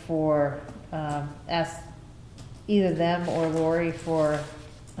ask them for, ask either them or Lori for,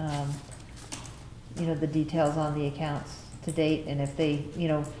 the details on the accounts to date, and if they,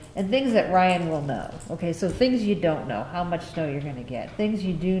 and things that Ryan will know. Okay, so things you don't know, how much snow you're gonna get. Things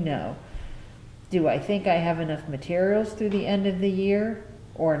you do know, do I think I have enough materials through the end of the year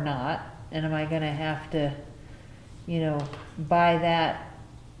or not? And am I gonna have to, buy that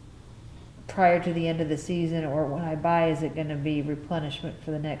prior to the end of the season, or when I buy, is it gonna be replenishment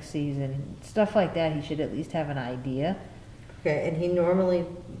for the next season? Stuff like that, he should at least have an idea. Okay, and he normally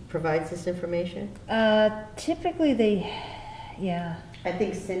provides this information? Typically yeah. I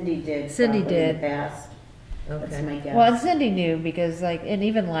think Cindy did. Cindy probably in did. the past. That's Okay. my guess. Well, and Cindy knew because and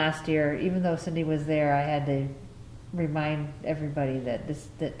even last year, even though Cindy was there, I had to remind everybody that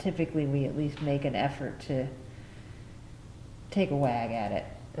typically we at least make an effort to take a wag at it.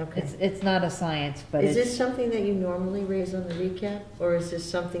 Okay. It's not a science, but Is it's. this something that you normally raise on the recap? Or is this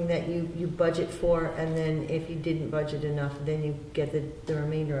something that you budget for, and then if you didn't budget enough, then you get the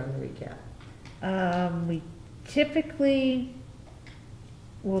remainder on the recap? We typically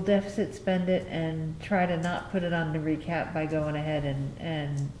will deficit spend it and try to not put it on the recap by going ahead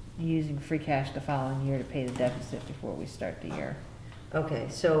and using free cash the following year to pay the deficit before we start the year. Okay,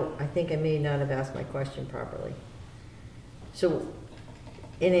 so I think I may not have asked my question properly. So,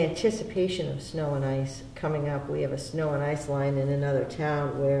 in anticipation of snow and ice coming up, we have a snow and ice line in another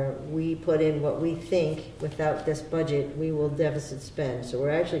town where we put in what we think, without this budget, we will deficit spend. So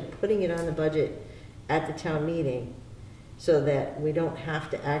we're actually putting it on the budget at the town meeting so that we don't have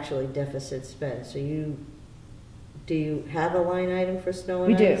to actually deficit spend. So do you have a line item for snow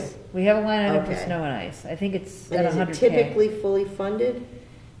and We do. ice? We have a line item for Okay. snow and ice. I think it's And at is 100K. it typically fully funded?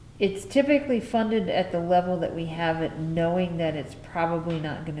 It's typically funded at the level that we have it, knowing that it's probably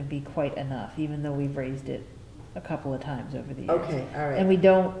not gonna be quite enough, even though we've raised it a couple of times over the years. Okay, all right. And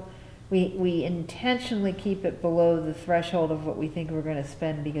we intentionally keep it below the threshold of what we think we're gonna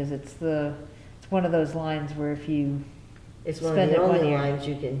spend, because it's one of those lines where if you It's one of spend the it one only year. lines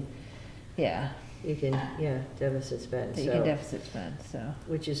you can, deficit spend. that you can deficit spend, so.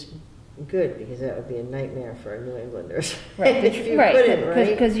 Which is good, because that would be a nightmare for New Englanders. Right, If you right, couldn't, right?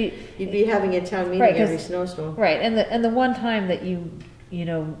 because you. You'd be having a town meeting Right, 'cause- every snowstorm. Right, and the one time that you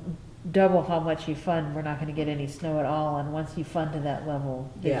double how much you fund, we're not gonna get any snow at all, and once you fund to that level,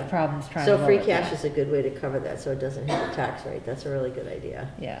 Yeah. there's problems trying to So lower free it cash back. is a good way to cover that, so it doesn't hit the tax rate. That's a really good idea.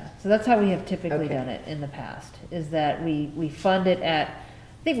 Yeah, so that's how we have typically Okay. done it in the past, is that we fund it at,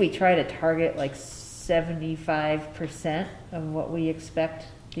 I think we try to target like 75% of what we expect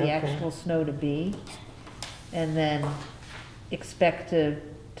the Okay. actual snow to be, and then expect to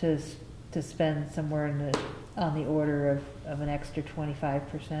spend somewhere on the order of an extra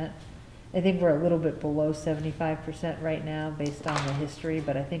 25%. I think we're a little bit below 75% right now based on the history,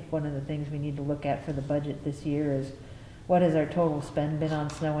 but I think one of the things we need to look at for the budget this year is what has our total spend been on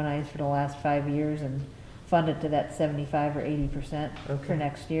snow and ice for the last 5 years, and fund it to that 75 or 80% for Okay.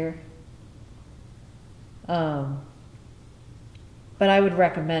 next year. But I would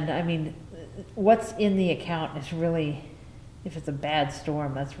recommend, I mean, what's in the account is really, if it's a bad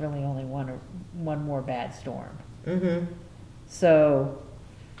storm, that's really only one more bad storm. Mm-hmm. So,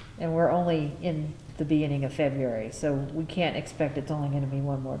 and we're only in the beginning of February, so we can't expect it's only gonna be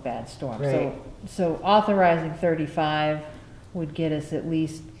one more bad storm. Right. So authorizing 35 would get us at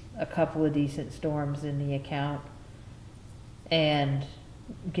least a couple of decent storms in the account and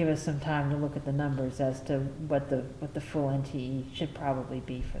give us some time to look at the numbers as to what the full NTE should probably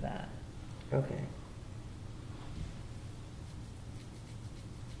be for that. Okay.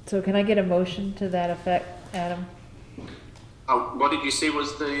 So can I get a motion to that effect, Adam? What did you say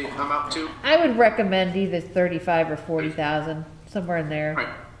was the amount to? I would recommend either 35 or 40,000, somewhere in there. Right.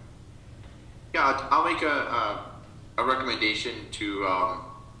 Yeah, I'll make a recommendation to,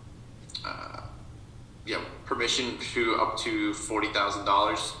 permission to up to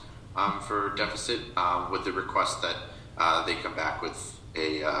 $40,000 for deficit, with the request that they come back with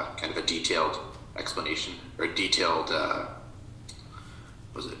a kind of a detailed explanation or a detailed,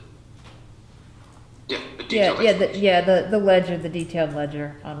 was it? Yeah, a detailed explanation. The ledger, the detailed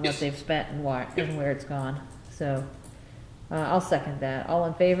ledger on what Yes. they've spent and why, and where it's gone. So, I'll second that. All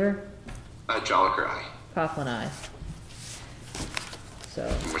in favor? Jolliker, aye. Coughlin, aye. So,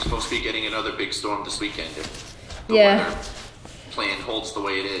 And we're supposed to be getting another big storm this weekend if the Yeah. weather plan holds the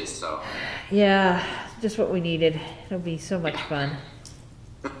way it is, so. yeah, just what we needed. It'll be so much fun.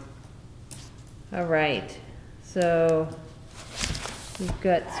 All right, so we've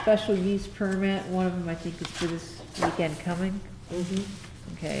got special use permit. One of them I think is for this weekend coming.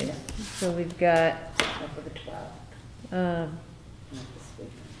 Mm-hmm. Okay, so we've got, Over the 12th. um, Not this week.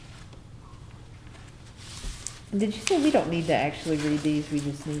 did you say we don't need to actually read these? We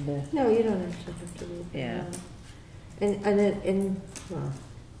just need to, No, you don't actually have to read. Yeah. Well, never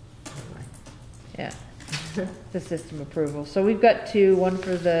mind. yeah, the system approval. So we've got two, one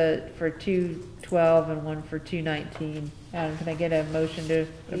for 2/12 and one for 2/19. Adam, can I get a motion to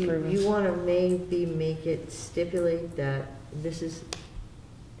approve them? You want to maybe make it stipulate that this is,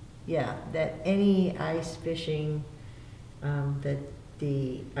 that any ice fishing, that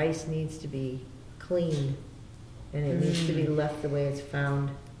the ice needs to be cleaned and it needs to be left the way it's found,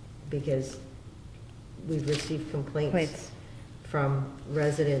 because we've received complaints Complaints. from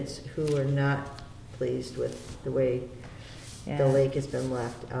residents who are not pleased with the way the Yeah. lake has been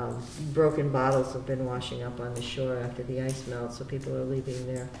left. Broken bottles have been washing up on the shore after the ice melts, so people are leaving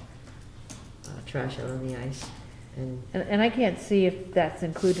their trash out on the ice. And I can't see if that's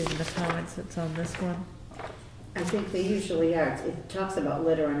included in the comments that's on this one. I think they usually are. It talks about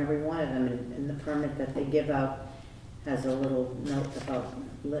litter on every one of them, and the permit that they give out has a little note about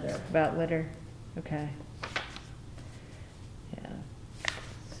litter. About litter, okay. Yeah,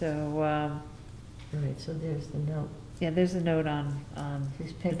 so, All right, so there's the note. yeah, there's a note on Please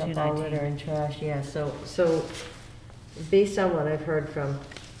the pick up all 219. litter and trash, yeah, so based on what I've heard from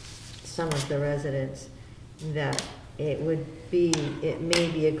some of the residents, that it may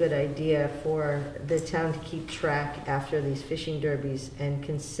be a good idea for the town to keep track after these fishing derbies and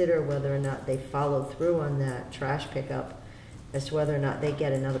consider whether or not they follow through on that trash pickup, as to whether or not they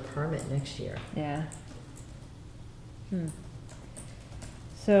get another permit next year. Yeah.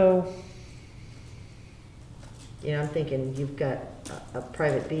 So, You know, I'm thinking you've got a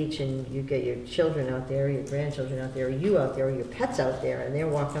private beach and you get your children out there, your grandchildren out there, or you out there, or your pets out there, and they're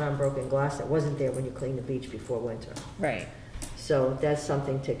walking on broken glass that wasn't there when you cleaned the beach before winter. right. So that's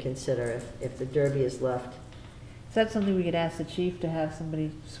something to consider if the derby is left. Is that something we could ask the chief to have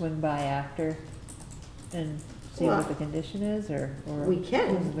somebody swing by after and see Well, what the condition is, or? We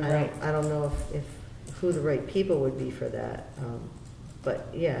can. who's the right? I don't know if who the right people would be for that. But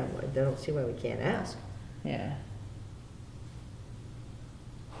yeah, I don't see why we can't ask. Yeah.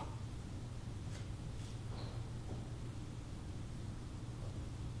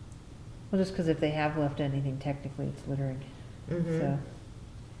 Well, just because if they have left anything, technically it's littering, Mhm. so.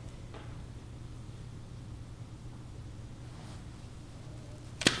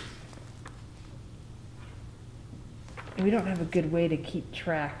 We don't have a good way to keep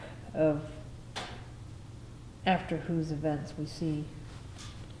track of after whose events we see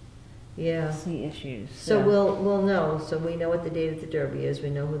Yeah. issues. So we'll know, so we know what the date of the derby is, we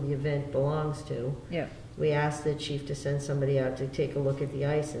know who the event belongs to. Yeah, We asked the chief to send somebody out to take a look at the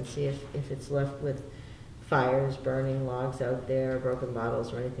ice and see if it's left with fires, burning logs out there, broken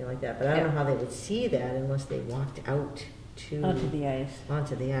bottles or anything like that. But I don't know how they would see that unless they walked out to. onto the ice.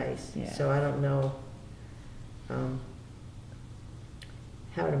 Onto the ice. Yeah. So I don't know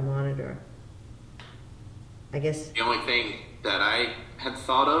how to monitor I guess, The only thing that I had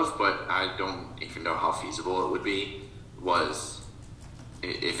thought of, but I don't even know how feasible it would be, was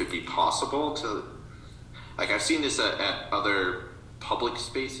if it'd be possible to, like, I've seen this at other public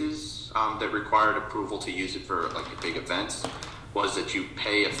spaces that required approval to use it for like big events, was that you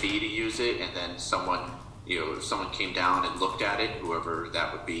pay a fee to use it, and then someone, if someone came down and looked at it, whoever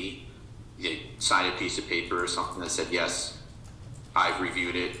that would be, they signed a piece of paper or something that said, yes, I've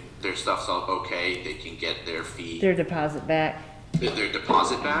reviewed it, their stuff's all okay, they can get their fee, Their deposit back. their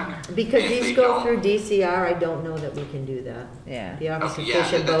deposit back. because And if these they go don't- through DCR, I don't know that we can do that. Yeah. The Office Oh, of yeah,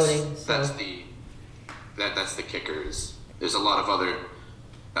 Fish and Boating, so. that's the kicker. There's a lot of other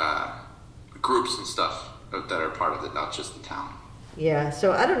groups and stuff that are part of it, not just the town. Yeah,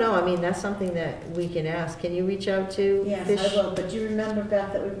 so I don't know, I mean, that's something that we can ask. Can you reach out to Yes, Fish? I will, but you remember,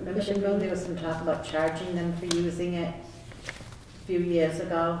 Beth, that Fish and Boating? there was some talk about charging them for using it a few years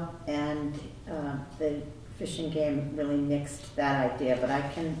ago, and the fishing game really nixed that idea, but I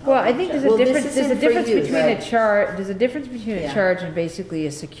can. Well, I think there's a Well, this difference, there's a isn't for difference you, between right? a charge, there's a difference between a Yeah. charge and basically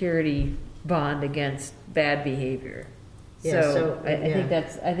a security bond against bad behavior. Yeah, so, I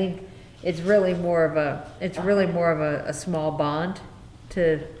yeah. think it's really more of a small bond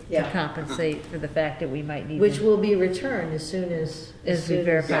to Yeah. compensate for the fact that we might need Which to, will be returned as soon as. as we soon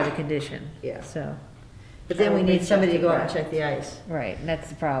verify the Yeah. condition. Yeah. So, But then we I will need reach somebody out to go to out and Brad. check the ice. right, and that's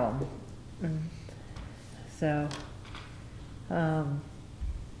the problem. So,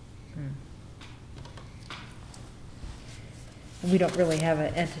 we don't really have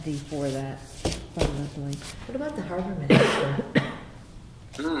an entity for that, fundamentally. What about the harbor master?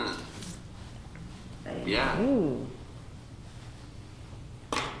 Yeah. Ooh,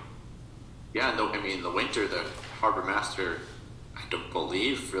 Yeah, no, I mean, in the winter, the harbor master, I don't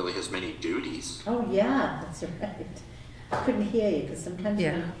believe, really has many duties. Oh, yeah, that's right. I couldn't hear you, because sometimes.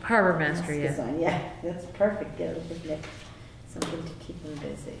 Yeah, when harbor the master, mask is yeah. on. Yeah, that's perfect, get it, isn't it? Something to keep him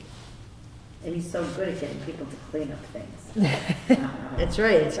busy. And he's so good at getting people to clean up things. That's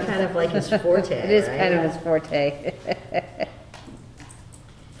right, it's kind of like his forte, it is right? kind of his forte.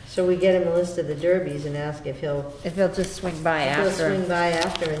 So we get him a list of the derbies and ask if he'll, If he'll just swing by if he'll after. swing by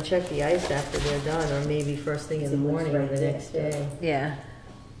after and check the ice after they're done, or maybe first thing in the See what's morning or right the there, next too. day. Yeah.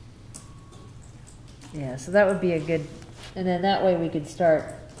 Yeah, so that would be a good, and then that way we could start,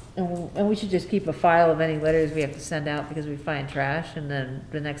 and we should just keep a file of any letters we have to send out because we find trash, and then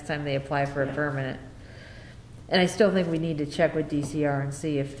the next time they apply for a Yeah. permanent. And I still think we need to check with DCR and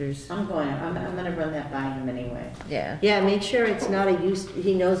see if there's, I'm gonna run that by him anyway. yeah. Yeah, make sure it's not a use,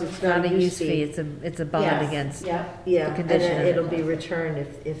 he knows it's not a use fee. It's a bond Yes, against. Yeah, Yeah, the and condition then of it. it'll be returned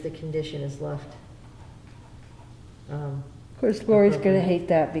if the condition is left. Of course, Lori's gonna hate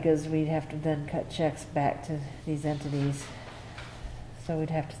that because we'd have to then cut checks back to these entities. So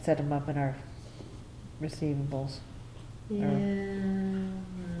we'd have to set them up in our receivables. Yeah.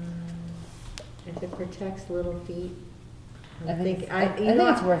 If it protects little feet. I think I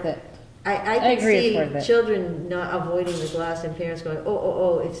it's worth it. I I can agree it's worth see it. children not avoiding the glass and parents going,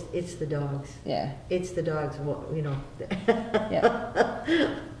 oh, it's the dogs. Yeah, It's the dogs, you know. yeah.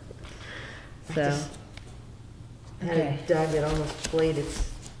 I So, just had okay. a dog that almost flayed its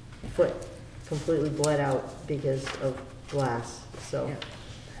foot, completely bled out because of glass, so. Yeah.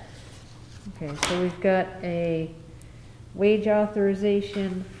 Okay, so we've got a wage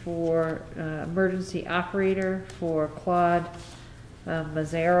authorization for emergency operator for Claude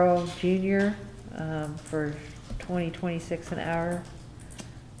Mazzaro Jr. For $20.26 an hour.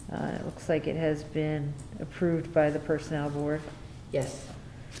 It looks like it has been approved by the personnel board. Yes,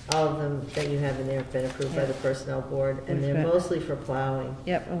 all of them that you have in there have been approved by the personnel board, and We've they're got- mostly for plowing.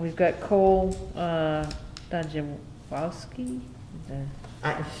 Yep, and we've got Cole Dunjewowski,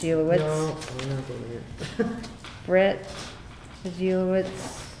 Sheilowitz. No, I'm not doing it. Brett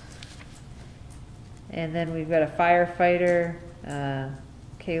Zilowitz. And then we've got a firefighter,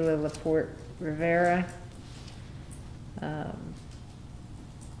 Kayla Laporte Rivera.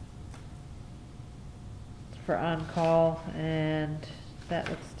 For on-call, and that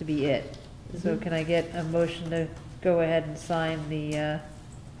looks to be it. So can I get a motion to go ahead and sign the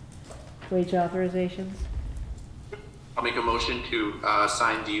wage authorizations? I'll make a motion to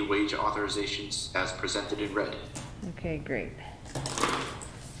sign the wage authorizations as presented in red. Okay, great.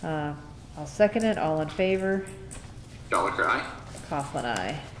 I'll second it. All in favor? Joliker, aye. Coughlin,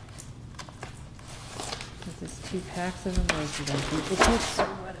 aye. Is this 2 packs of them, or is it on duplicates, or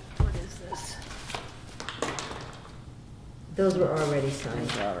what is this? Those were already signed.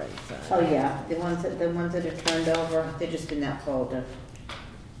 These are already signed. oh, yeah, the ones that are turned over, they're just in that folder.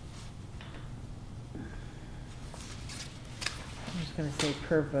 I'm just gonna say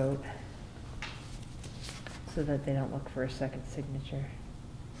per vote. so that they don't look for a second signature.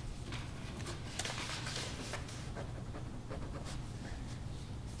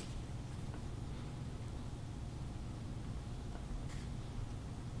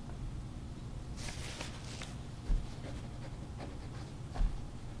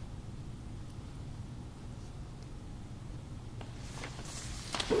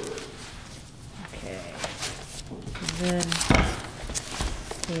 Okay. And then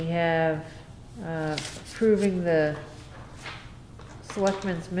we have approving the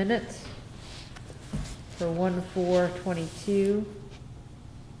Selectmen's minutes for 1/4/22.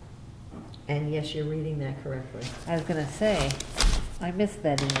 And yes, you're reading that correctly. I was gonna say, I missed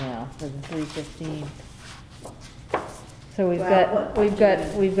that email for the 3:15. So we've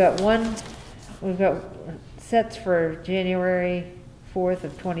got sets for January 4th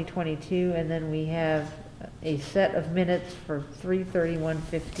of 2022, and then we have a set of minutes for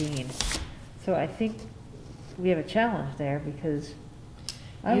 3/31/15. So I think we have a challenge there because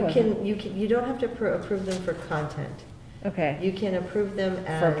You don't have to approve them for content. Okay. You can approve them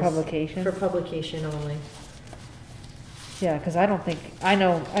as. For publication? For publication only. Yeah, because I don't think, I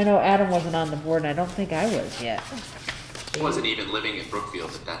know Adam wasn't on the board, and I don't think I was yet. I wasn't even living in Brookfield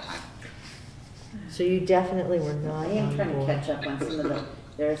at that time. So you definitely were not I am on trying to board. catch up on some of the,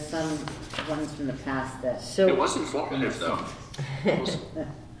 there are some ones from the past that. So. It was informative, though.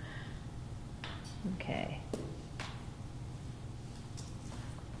 Okay.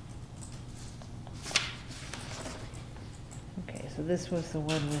 Okay, so this was the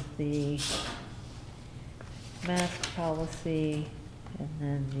one with the mask policy, and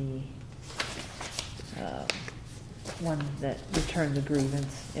then the one that returned the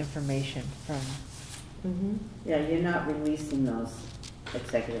grievance information from. Mhm. Yeah, you're not releasing those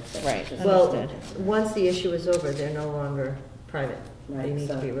executive sessions. Right. just- Well, Understood. once the issue is over, they're no longer private. They Right, need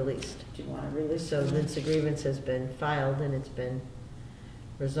to so- be released. Do you want to release So them? since the grievance has been filed and it's been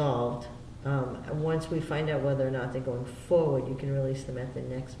resolved, once we find out whether or not they're going forward, you can release them at the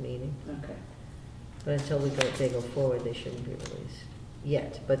next meeting. Okay. But until they go forward, they shouldn't be released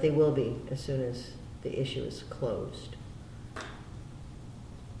yet. But they will be as soon as the issue is closed.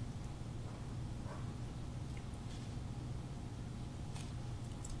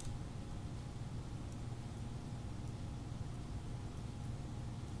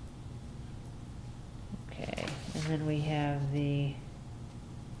 Okay, and then we have the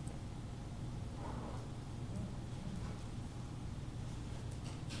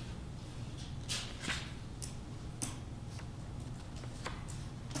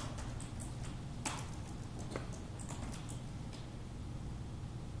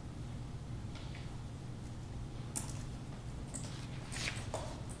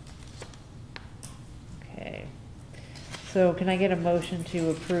okay. So can I get a motion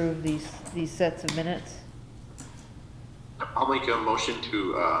to approve these sets of minutes? I'll make a motion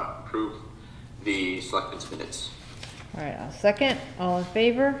to approve the selectmen's minutes. All right, I'll second. All in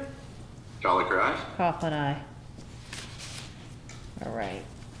favor? Jolliker, aye? Kaufman, aye. All right.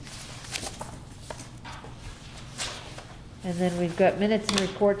 And then we've got minutes and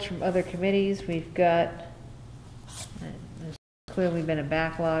reports from other committees. We've got, there's clearly been a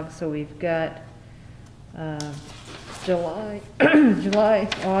backlog, so we've got July, July,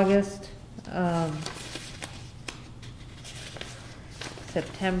 August,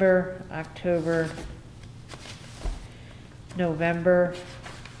 September, October, November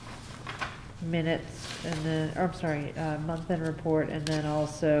minutes, and then, or I'm sorry, month-end report, and then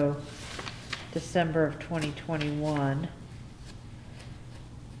also December of 2021.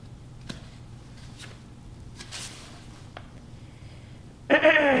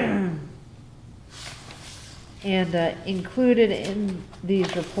 And included in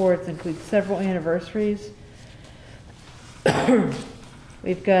these reports include several anniversaries.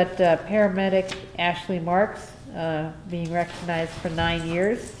 We've got paramedic Ashley Marks being recognized for 9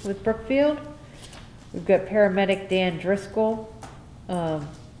 years with Brookfield. We've got paramedic Dan Driscoll,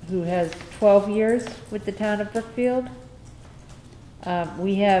 who has 12 years with the town of Brookfield.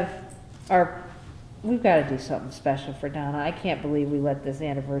 We've got to do something special for Donna. I can't believe we let this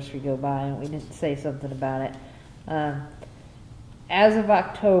anniversary go by and we didn't say something about it. As of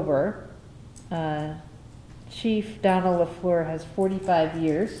October, Chief Donna LaFleur has 45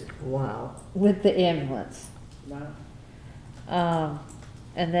 years. Wow. With the ambulance. Wow.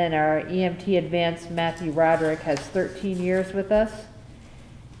 And then our EMT advanced Matthew Roderick has 13 years with us.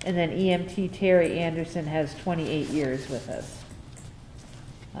 And then EMT Terry Anderson has 28 years with us.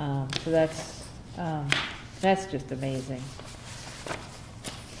 So that's just amazing.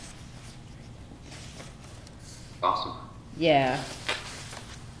 Awesome. Yeah.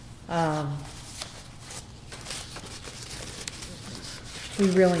 we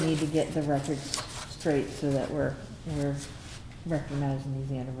really need to get the records straight so that we're recognizing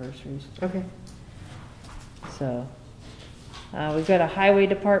these anniversaries. Okay. So, we've got a highway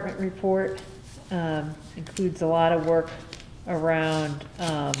department report, includes a lot of work around,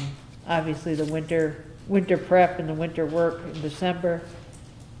 obviously the winter prep and the winter work in December.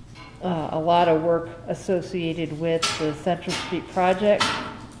 A lot of work associated with the Central Street project.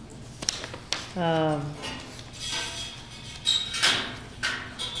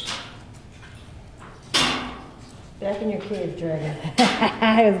 Back in your cave, Dragon.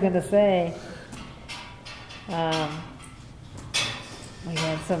 I was gonna say, we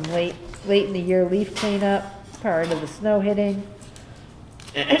had some late in the year leaf cleanup prior to the snow hitting.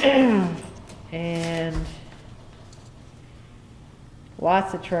 And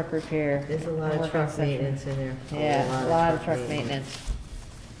lots of truck repair. There's a lot of truck maintenance in there. Yeah, a lot of truck maintenance.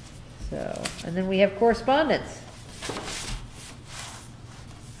 So, and then we have correspondence.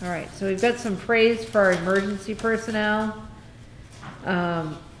 All right, so we've got some praise for our emergency personnel.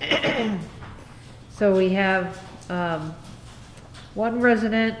 So we have one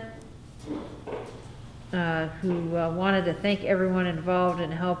resident who wanted to thank everyone involved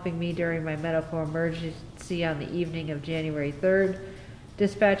in helping me during my medical emergency on the evening of January 3rd.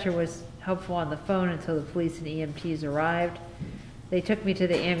 Dispatcher was helpful on the phone until the police and EMTs arrived. They took me to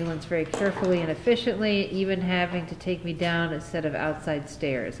the ambulance very carefully and efficiently, even having to take me down a set of outside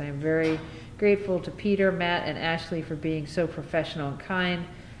stairs. I am very grateful to Peter, Matt, and Ashley for being so professional and kind.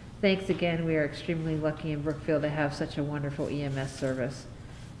 Thanks again. We are extremely lucky in Brookfield to have such a wonderful EMS service.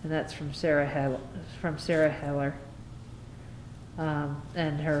 And that's from Sarah Heller.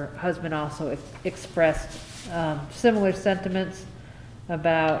 And her husband also expressed similar sentiments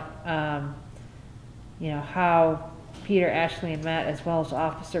about how Peter, Ashley, and Matt, as well as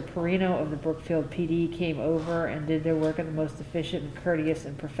Officer Perino of the Brookfield PD, came over and did their work in the most efficient and courteous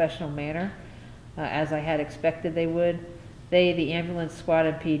and professional manner, as I had expected they would. They, the ambulance squad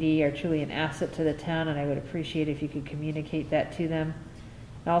and PD, are truly an asset to the town, and I would appreciate if you could communicate that to them.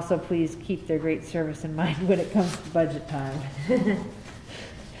 And also, please keep their great service in mind when it comes to budget time.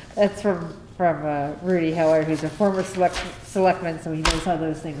 That's from Rudy Heller, who's a former selectman, so he knows how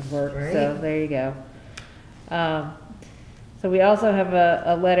those things work. Right. So there you go. So we also have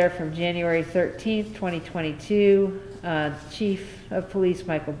a letter from January 13th, 2022. Chief of Police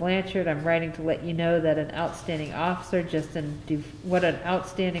Michael Blanchard, I'm writing to let you know that what an outstanding officer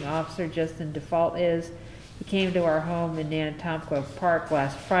Justin Default is. He came to our home in Nanatomko Park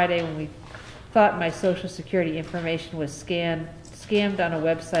last Friday when we thought my social security information was scammed on a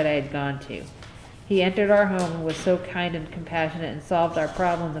website I had gone to. He entered our home and was so kind and compassionate and solved our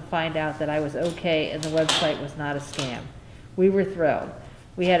problem to find out that I was okay and the website was not a scam. We were thrilled.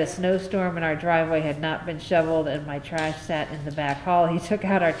 We had a snowstorm and our driveway had not been shoveled and my trash sat in the back hall. He took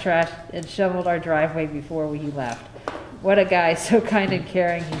out our trash and shoveled our driveway before we left. What a guy, so kind and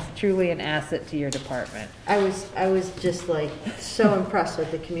caring. He's truly an asset to your department. I was just like so impressed with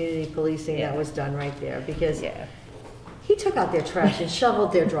the community policing that was done right there, because he took out their trash and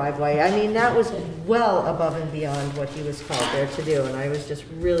shoveled their driveway. I mean, that was well above and beyond what he was called there to do, and I was just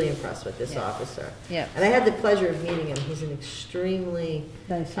really impressed with this officer. Yeah. And I had the pleasure of meeting him. He's an extremely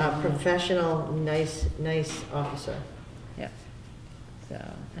professional, nice officer. Yeah. So,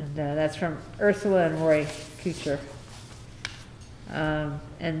 and that's from Ursula and Roy Kuchar.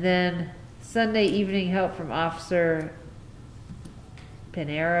 And then Sunday evening help from Officer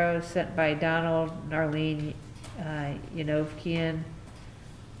Pinero, sent by Donald and Arlene Yanovkian.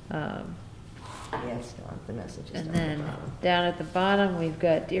 Yes, the messages. And then down at the bottom, we've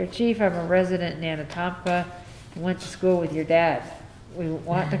got, Dear Chief, I'm a resident in Nanatomka and went to school with your dad. We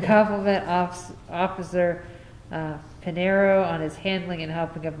want to compliment Officer Pinero on his handling and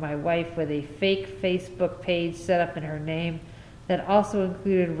helping of my wife with a fake Facebook page set up in her name that also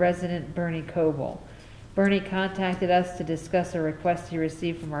included resident Bernie Coble. Bernie contacted us to discuss a request he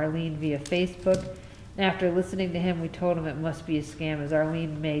received from Arlene via Facebook. And after listening to him, we told him it must be a scam, as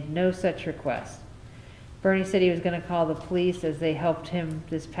Arlene made no such request. Bernie said he was going to call the police, as they helped him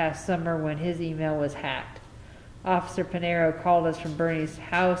this past summer when his email was hacked. Officer Pinero called us from Bernie's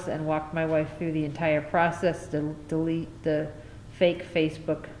house and walked my wife through the entire process to delete the fake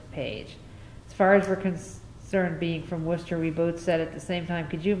Facebook page. As far as we're concerned, being from Worcester, we both said at the same time,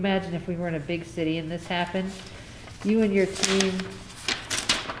 could you imagine if we were in a big city and this happened? You and your team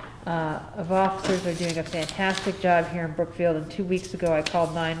of officers are doing a fantastic job here in Brookfield, and 2 weeks ago I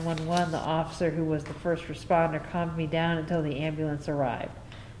called 911. The officer who was the first responder calmed me down until the ambulance arrived.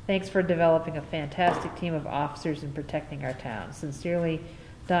 Thanks for developing a fantastic team of officers and protecting our town. Sincerely,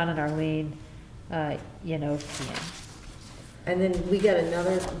 Don and Arlene Yanovkian. And then we got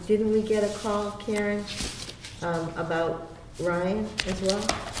another, didn't we get a call, Karen, about Ryan as well?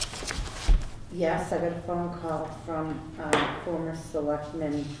 Yes, I got a phone call from former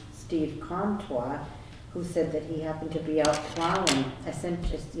selectman Steve Comtois, who said that he happened to be out plowing. I sent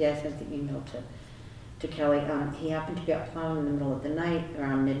the email to Kelly. He happened to be out plowing in the middle of the night,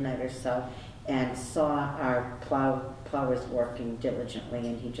 around midnight or so, and saw our plowers working diligently,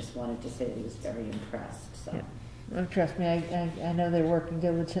 and he just wanted to say that he was very impressed. So. Yeah. Oh, trust me, I know they're working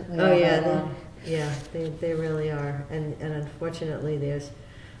diligently. Oh, yeah, they really are. And unfortunately, there's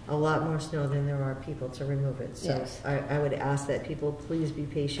a lot more snow than there are people to remove it. So Yes. I would ask that people please be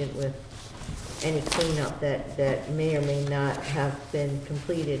patient with any cleanup that may or may not have been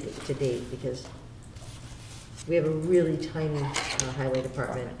completed to date, because we have a really tiny highway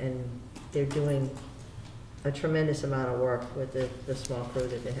department, and they're doing a tremendous amount of work with the small crew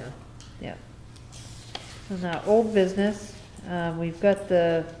that they have. Yeah. So now, old business, we've got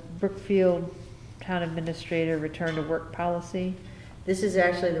the Brookfield Town Administrator return to work policy. This is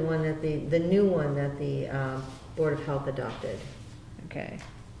actually the one that the new one that the Board of Health adopted. Okay.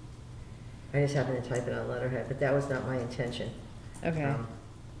 I just happened to type it on letterhead, but that was not my intention. Okay.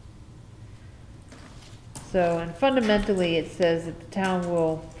 So, and fundamentally, it says that the town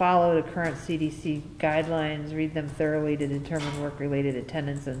will follow the current CDC guidelines, read them thoroughly to determine work-related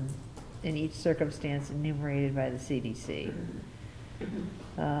attendance in each circumstance enumerated by the CDC.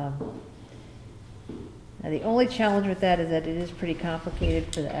 Now, the only challenge with that is that it is pretty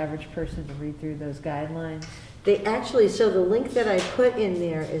complicated for the average person to read through those guidelines. They actually, so the link that I put in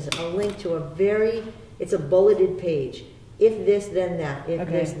there is a link to it's a bulleted page. If this, then that. If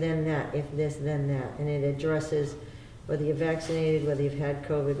Okay. this, then that. If this, then that. And it addresses whether you're vaccinated, whether you've had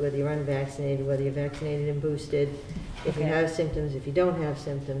COVID, whether you're unvaccinated, whether you're vaccinated and boosted, if you Okay. have symptoms, if you don't have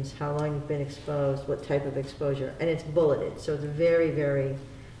symptoms, how long you've been exposed, what type of exposure. And it's bulleted, so it's very, very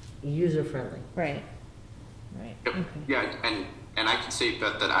user-friendly. Right. Right. Yep. Okay. Yeah, and I can say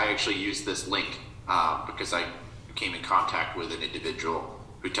that I actually used this link because I came in contact with an individual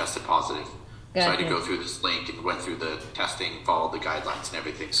who tested positive. So I had to Gotcha. go through this link and went through the testing, followed the guidelines and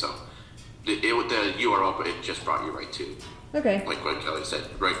everything. So the URL, it just brought you right to, Okay. like what Kelly said,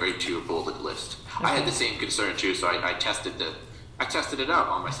 right to a bulleted list. I had the same concern too, so I tested it out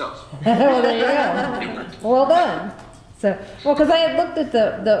on myself. Well, there you go. Well done. So, well, because I had looked at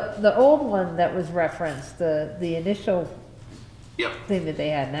the old one that was referenced, the initial Yep. thing that they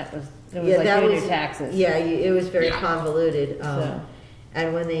had, and it was Yeah, like that doing was your taxes. Yeah, it was very Yeah. convoluted. So.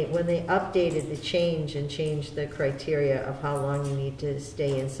 And when they updated the change and changed the criteria of how long you need to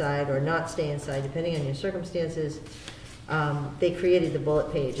stay inside or not stay inside, depending on your circumstances, they created the bullet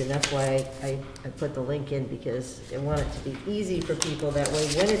page, and that's why I put the link in, because I want it to be easy for people. That way,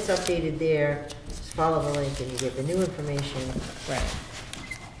 when it's updated there, just follow the link and you get the new information Right.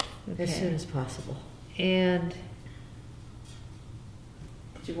 as soon Okay. as possible. And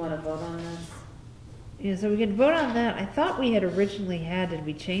Did you want to vote on this? yeah, so we can vote on that. I thought we had originally did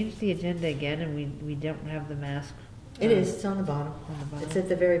we change the agenda again, and we don't have the mask? It is, it's on the bottom. On the bottom. It's at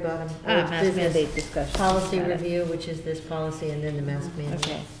the very bottom. Mask Business mandate discussion. Policy Got it. review, which is this policy, and then the mask mandate.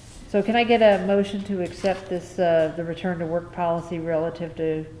 Okay. So can I get a motion to accept this, the return to work policy relative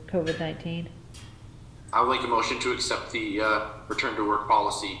to COVID-19? I would like a motion to accept the return to work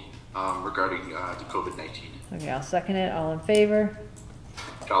policy regarding the COVID-19. Okay, I'll second it. All in favor?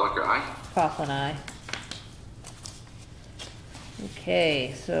 Joliker, aye. Coughlin, aye.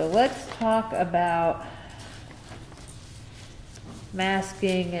 Okay, so let's talk about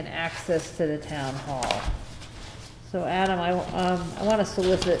masking and access to the town hall. So Adam, I want to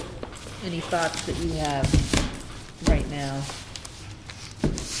solicit any thoughts that you have right now.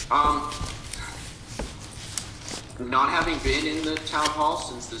 Not having been in the town hall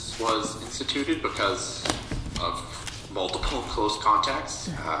since this was instituted because of multiple close contacts,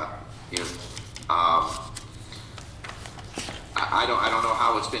 I don't know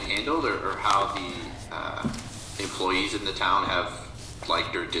how it's been handled or how the employees in the town have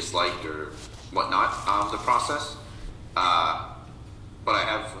liked or disliked or whatnot the process. But I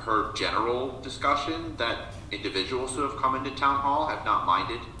have heard general discussion that individuals who have come into town hall have not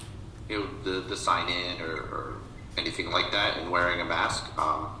minded, the sign in or anything like that and wearing a mask.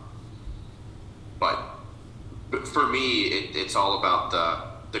 But for me, it's all about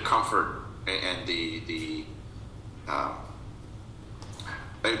the comfort and the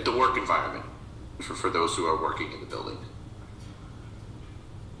work environment for those who are working in the building.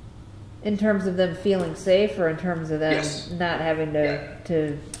 In terms of them feeling safe, or in terms of them Yes. not having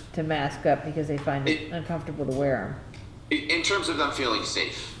to mask up because they find it uncomfortable to wear them? In terms of them feeling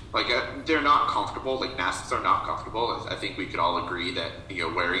safe, like they're not comfortable. Like masks are not comfortable. I think we could all agree that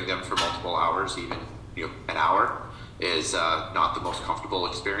wearing them for multiple hours, even an hour, is not the most comfortable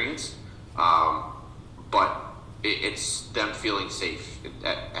experience. But it's them feeling safe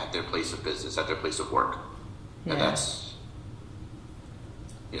at their place of business, at their place of work, and that's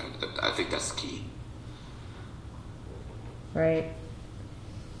I think that's the key. Right.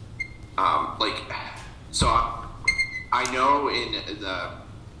 So I know in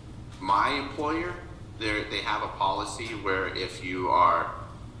my employer, they have a policy where if you are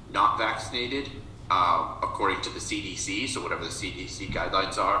not vaccinated, according to the CDC, so whatever the CDC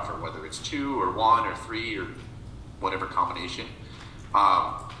guidelines are for whether it's 2 or 1 or 3 or whatever combination,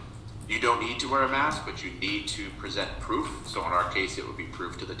 you don't need to wear a mask, but you need to present proof. So in our case, it would be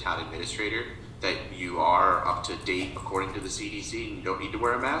proof to the town administrator that you are up to date according to the CDC and you don't need to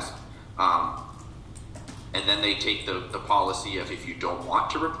wear a mask. And then they take the policy of if you don't want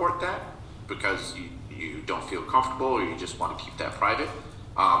to report that because you don't feel comfortable or you just want to keep that private,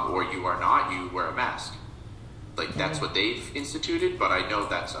 or you are not, you wear a mask. Like that's what they've instituted, but I know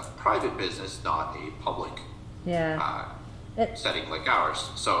that's a private business, not a public setting like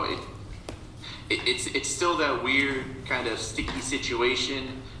ours. So it's still that weird kind of sticky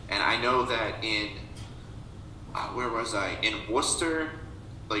situation. And I know that in, where was I? In Worcester,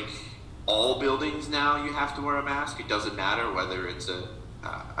 like all buildings now you have to wear a mask. It doesn't matter whether it's a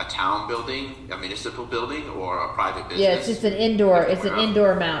town building, a municipal building, or a private business. Yeah, it's just an indoor,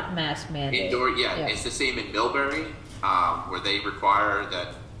 mask mandate. Indoor, yeah. It's the same in Millbury, where they require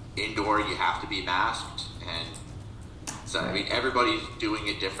that indoor you have to be masked. And so, I mean, everybody's doing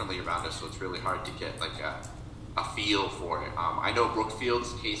it differently around us, so it's really hard to get like a feel for it. I know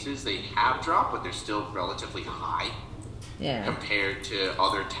Brookfield's cases, they have dropped, but they're still relatively high compared to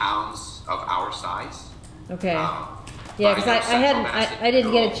other towns of our size. Okay. Yeah, because I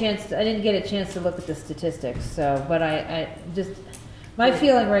didn't get a chance to look at the statistics. So, but I just, my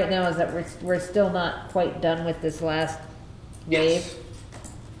feeling right now is that we're still not quite done with this last wave.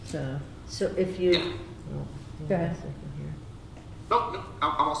 Yes. So if you go ahead. No,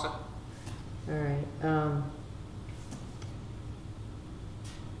 I'm all set. All right.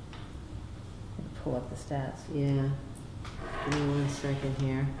 Pull up the stats. Yeah. Give me 1 second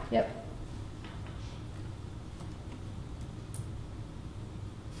here. Yep.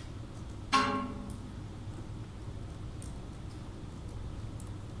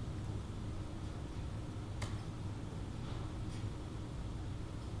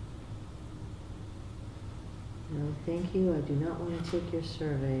 No, thank you. I do not want to take your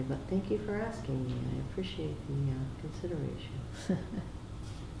survey, but thank you for asking me. I appreciate the consideration.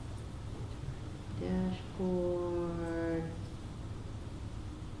 Dashboard.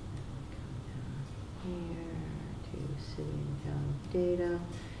 Come down here to city and town data.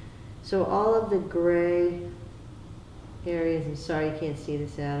 So all of the gray areas, I'm sorry you can't see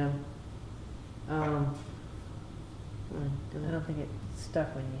this, Adam. I don't think it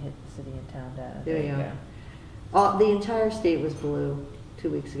stuck when you hit the city and town data. There you go. The entire state was blue 2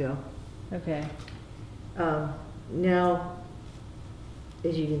 weeks ago. Okay. Now,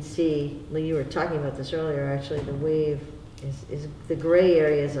 as you can see, you were talking about this earlier, actually, the wave is the gray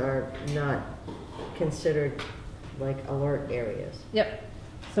areas are not considered like alert areas. Yep.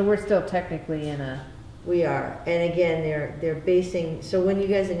 So we're still technically in a... We are. And again, they're basing, so when you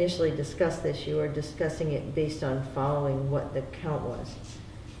guys initially discussed this, you were discussing it based on following what the count was.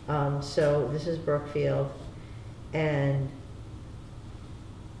 So this is Brookfield, and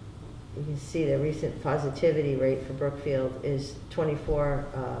you can see the recent positivity rate for Brookfield is 24%.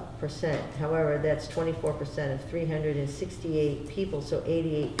 However, that's 24% of 368 people, so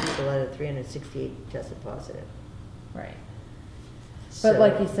 88 people out of 368 tested positive. Right. So, But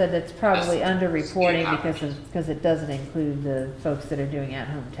like you said, that's probably underreporting because it doesn't include the folks that are doing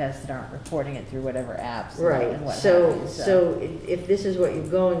at-home tests that aren't reporting it through whatever apps. right. And what So, have you, so if this is what you're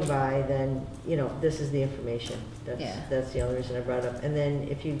going by, then this is the information. That's the only reason I brought it up. And then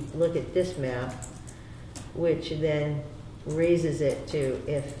if you look at this map, which then raises it to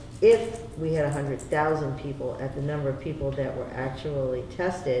if we had 100,000 people at the number of people that were actually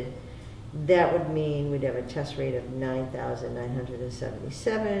tested, that would mean we'd have a test rate of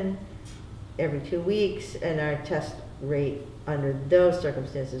 9,977 every 2 weeks, and our test rate under those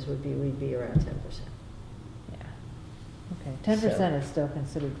circumstances we'd be around 10%. Yeah. Okay. 10% is still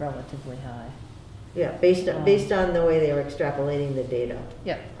considered relatively high. Yeah, based on the way they were extrapolating the data.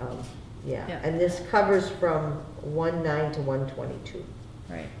 Yep. Yeah, and this covers from 1/9 to 1/22.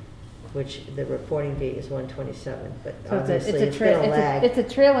 Right. which the reporting date is 1/27, but So obviously it's gonna lag. It's a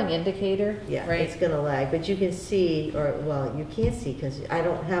trailing indicator, Yeah, right? it's gonna lag, but you can see, or, well, you can't see, because I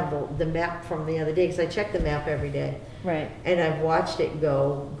don't have the map from the other day, because I check the map every day. Right. And I've watched it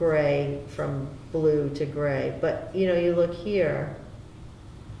go gray from blue to gray, but, you know, you look here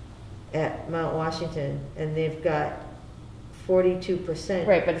at Mount Washington, and they've got 42%.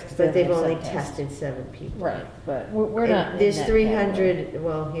 Right, but it's 'cause But they they've have only some tests. tested 7 people. Right, but we're And not in there's that 300,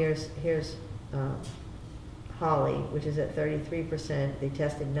 well, here's Holly, which is at 33%. They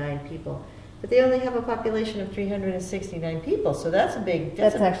tested 9 people. But they only have a population of 369 people, so that's a big,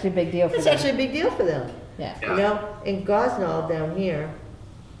 That's actually a big deal for that's them. actually a big deal for them. Yeah. Yeah. You know, in Gosnell down here,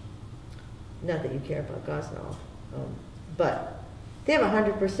 not that you care about Gosnell, but they have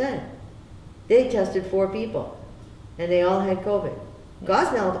 100%. They tested 4 people, and they all had COVID.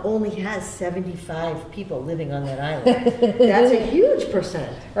 Gosnell only has 75 people living on that island. That's a huge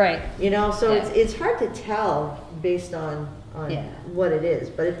percent. Right. You know, so Yeah. it's hard to tell based on Yeah. what it is.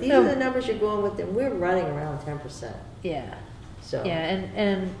 But if these No. are the numbers you're going with, then we're running around 10%. Yeah. So Yeah,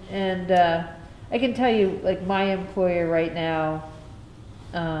 and I can tell you, like, my employer right now,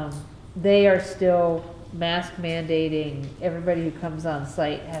 they are still mask mandating. Everybody who comes on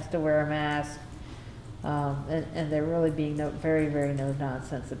site has to wear a mask. And they're really being very, very no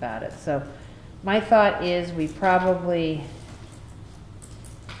nonsense about it. So my thought is we probably,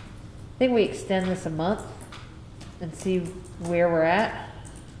 I think we extend this a month and see where we're at.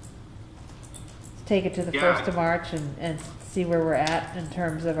 Let's take it to the Yeah. 1st of March and see where we're at in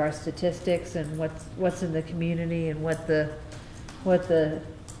terms of our statistics and what's in the community and what the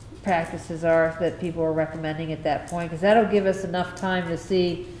practices are that people are recommending at that point. Because that'll give us enough time to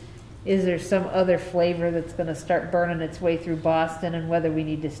see, is there some other flavor that's going to start burning its way through Boston, and whether we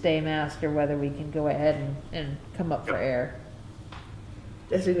need to stay masked or whether we can go ahead and come up for air.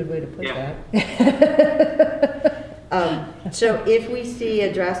 that's a good way to put Yeah. that. So if we see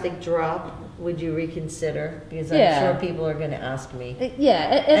a drastic drop, would you reconsider? Because I'm Yeah. sure people are going to ask me.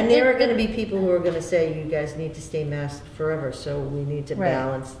 Yeah, And there are going to be people who are going to say, you guys need to stay masked forever, so we need to Right.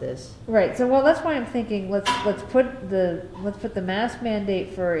 balance this. right. So well, that's why I'm thinking let's put the mask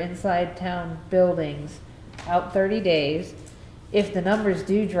mandate for inside town buildings out 30 days. If the numbers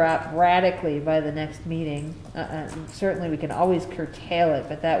do drop radically by the next meeting, certainly we can always curtail it,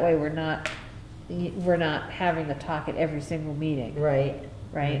 but that way we're not having to talk at every single meeting, Right.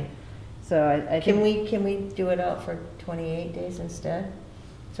 right? So I think Can we do it out for 28 days instead?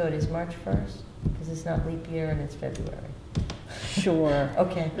 So it is March 1st? Because it's not leap year and it's February. sure.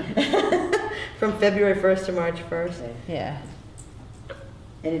 Okay. From February 1st to March 1st? Yeah.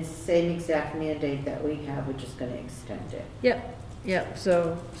 And it's the same exact mandate that we have, we're just gonna extend it. Yep.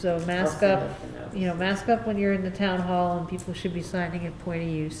 So mask send up. out the notice. You know, mask up when you're in the town hall, and people should be signing at point of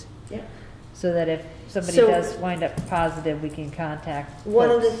use. Yep. So that if somebody So- does wind up positive, we can contact One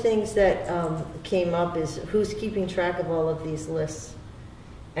of the folks. things that came up is who's keeping track of all of these lists?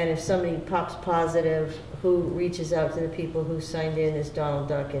 And if somebody pops positive, who reaches out to the people who signed in as Donald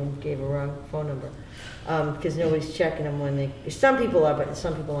Duck and gave a wrong phone number? Because nobody's checking them when they, some people are, but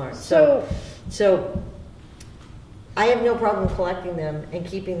some people aren't. So I have no problem collecting them and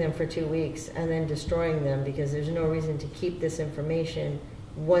keeping them for 2 weeks and then destroying them, because there's no reason to keep this information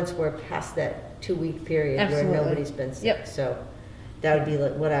once we're past that 2-week period Absolutely. where nobody's been sick. Yep. So that would be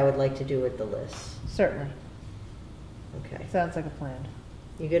what I would like to do with the lists. Certainly. Okay. Sounds like a plan.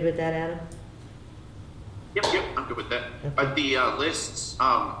 You good with that, Adam? Yep, I'm good with that. But the lists,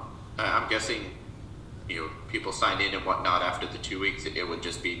 I'm guessing, people sign in and whatnot after the 2 weeks, it would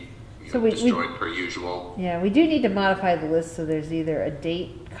just be So we- destroyed per usual. Yeah, we do need to modify the list so there's either a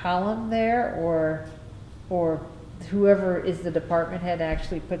date column there, or whoever is the department head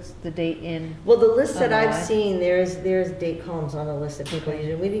actually puts the date in. Well, the list that I've Online. seen, there's date columns on the list that people use,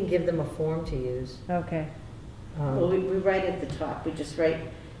 and we didn't give them a form to use. Okay. Well, we write at the top, we just write,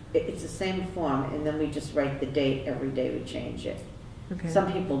 it's the same form, and then we just write the date, every day we change it. Okay.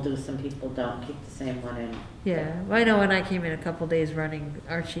 Some people do, some people don't, keep the same one in. Yeah, well, I know when I came in a couple days running,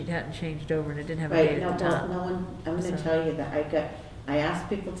 our sheet hadn't changed over and it didn't have a Right, date no, at the no, top. no one, I'm gonna So- tell you that I asked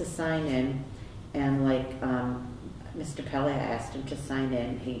people to sign in, and like, Mr. Pellet, I asked him to sign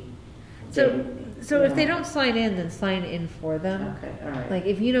in, he So, didn't. so if they No. don't sign in, then sign in for them. Okay, all right. Like,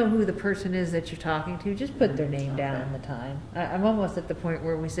 if you know who the person is that you're talking to, just put their name down Okay. in the time. I'm almost at the point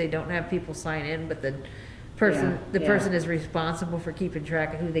where we say don't have people sign in, but the person Yeah, yeah. is responsible for keeping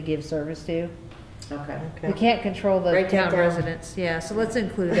track of who they give service to. Okay. We can't control the Write that town down. residents, yeah, so let's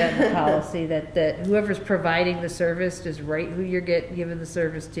include that in the policy, that whoever's providing the service, just write who you're giving the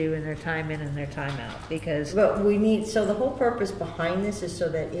service to and their time in and their time out, because, But we need, so the whole purpose behind this is so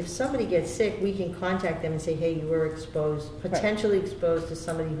that if somebody gets sick, we can contact them and say, hey, you were exposed, potentially exposed to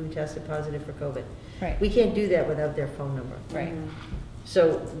somebody who tested positive for COVID. right, We can't do that without their phone number. right,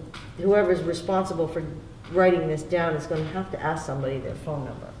 So whoever's responsible for writing this down is going to have to ask somebody their phone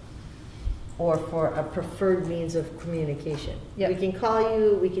number or for a preferred means of communication. Yep. We can call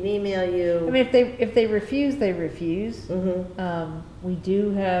you, we can email you. I mean, if they refuse, they refuse. We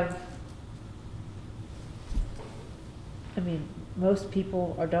do have, I mean, most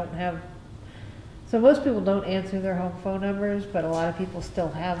people don't have, so most people don't answer their home phone numbers, but a lot of people still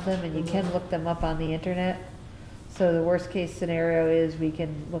have them, and you can look them up on the internet. So the worst case scenario is we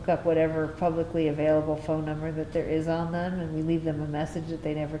can look up whatever publicly available phone number that there is on them, and we leave them a message that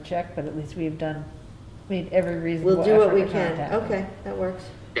they never check, but at least we've made every reasonable We'll do what effort we to can. contact them. Okay, that works.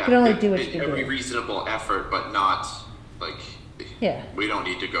 Yeah, can only do what you can every do. reasonable effort, but not like Yeah. we don't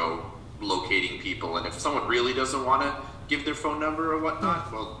need to go locating people. And if someone really doesn't want to give their phone number or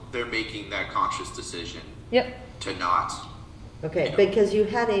whatnot, well, they're making that conscious decision Yep, to not. Okay, because you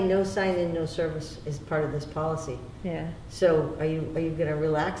had a no sign in, no service as part of this policy. yeah. So are you gonna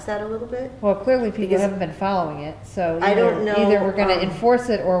relax that a little bit? Well, clearly people Because- haven't been following it, so I don't know, either we're gonna um, enforce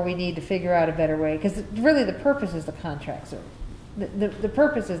it or we need to figure out a better way, because really the purpose is the contracts, the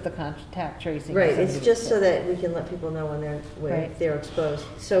purpose is the contact tracing. Right, of it's somebody just that's so sick. that we can let people know when Right. they're exposed.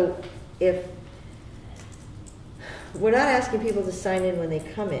 So if, we're not asking people to sign in when they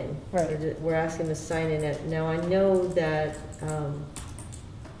come in. Right. We're asking them to sign in now I know that,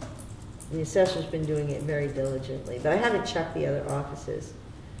 the assessor's been doing it very diligently, but I haven't checked the other offices,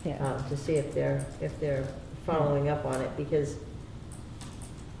 Yeah, to see if they're following up on it, because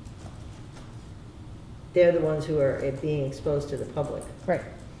they're the ones who are being exposed to the public. right,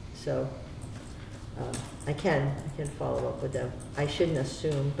 So, I can follow up with them. I shouldn't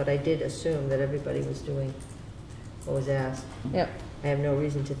assume, but I did assume that everybody was doing what was asked. yep, I have no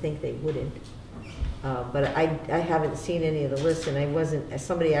reason to think they wouldn't. But I haven't seen any of the lists, and I wasn't,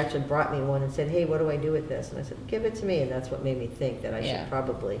 somebody actually brought me one and said, hey, what do I do with this? And I said, give it to me, and that's what made me think that I Yeah. should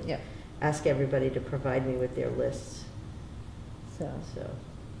probably yep, ask everybody to provide me with their lists, so, so.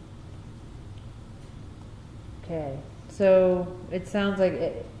 okay. So it sounds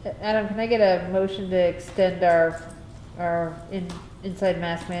like, Adam, can I get a motion to extend our inside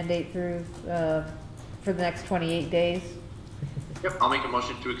mask mandate through, for the next 28 days? Yep, I'll make a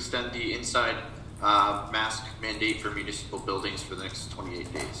motion to extend the inside mask mandate for municipal buildings for the next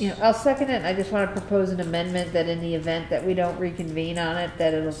 28 days. Yeah, I'll second it. I just want to propose an amendment that in the event that we don't reconvene on it,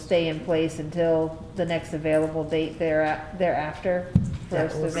 that it'll stay in place until the next available date thereafter for That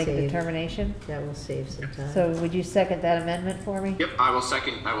us will to make a save- determination. That will save some time. So would you second that amendment for me? Yep, I will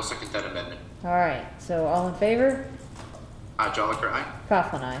second that amendment. All right, so all in favor? Jolliker, aye.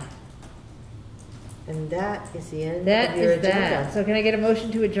 Coughlin, aye. And that is the end That of your is that. agenda. So can I get a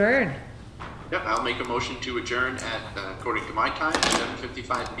motion to adjourn? Yep, I'll make a motion to adjourn at, according to my time,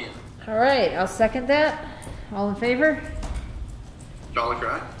 7:55 p.m. All right, I'll second that. All in favor? Jolliker,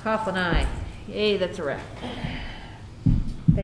 aye. Coughlin, aye. Yay, that's a wrap.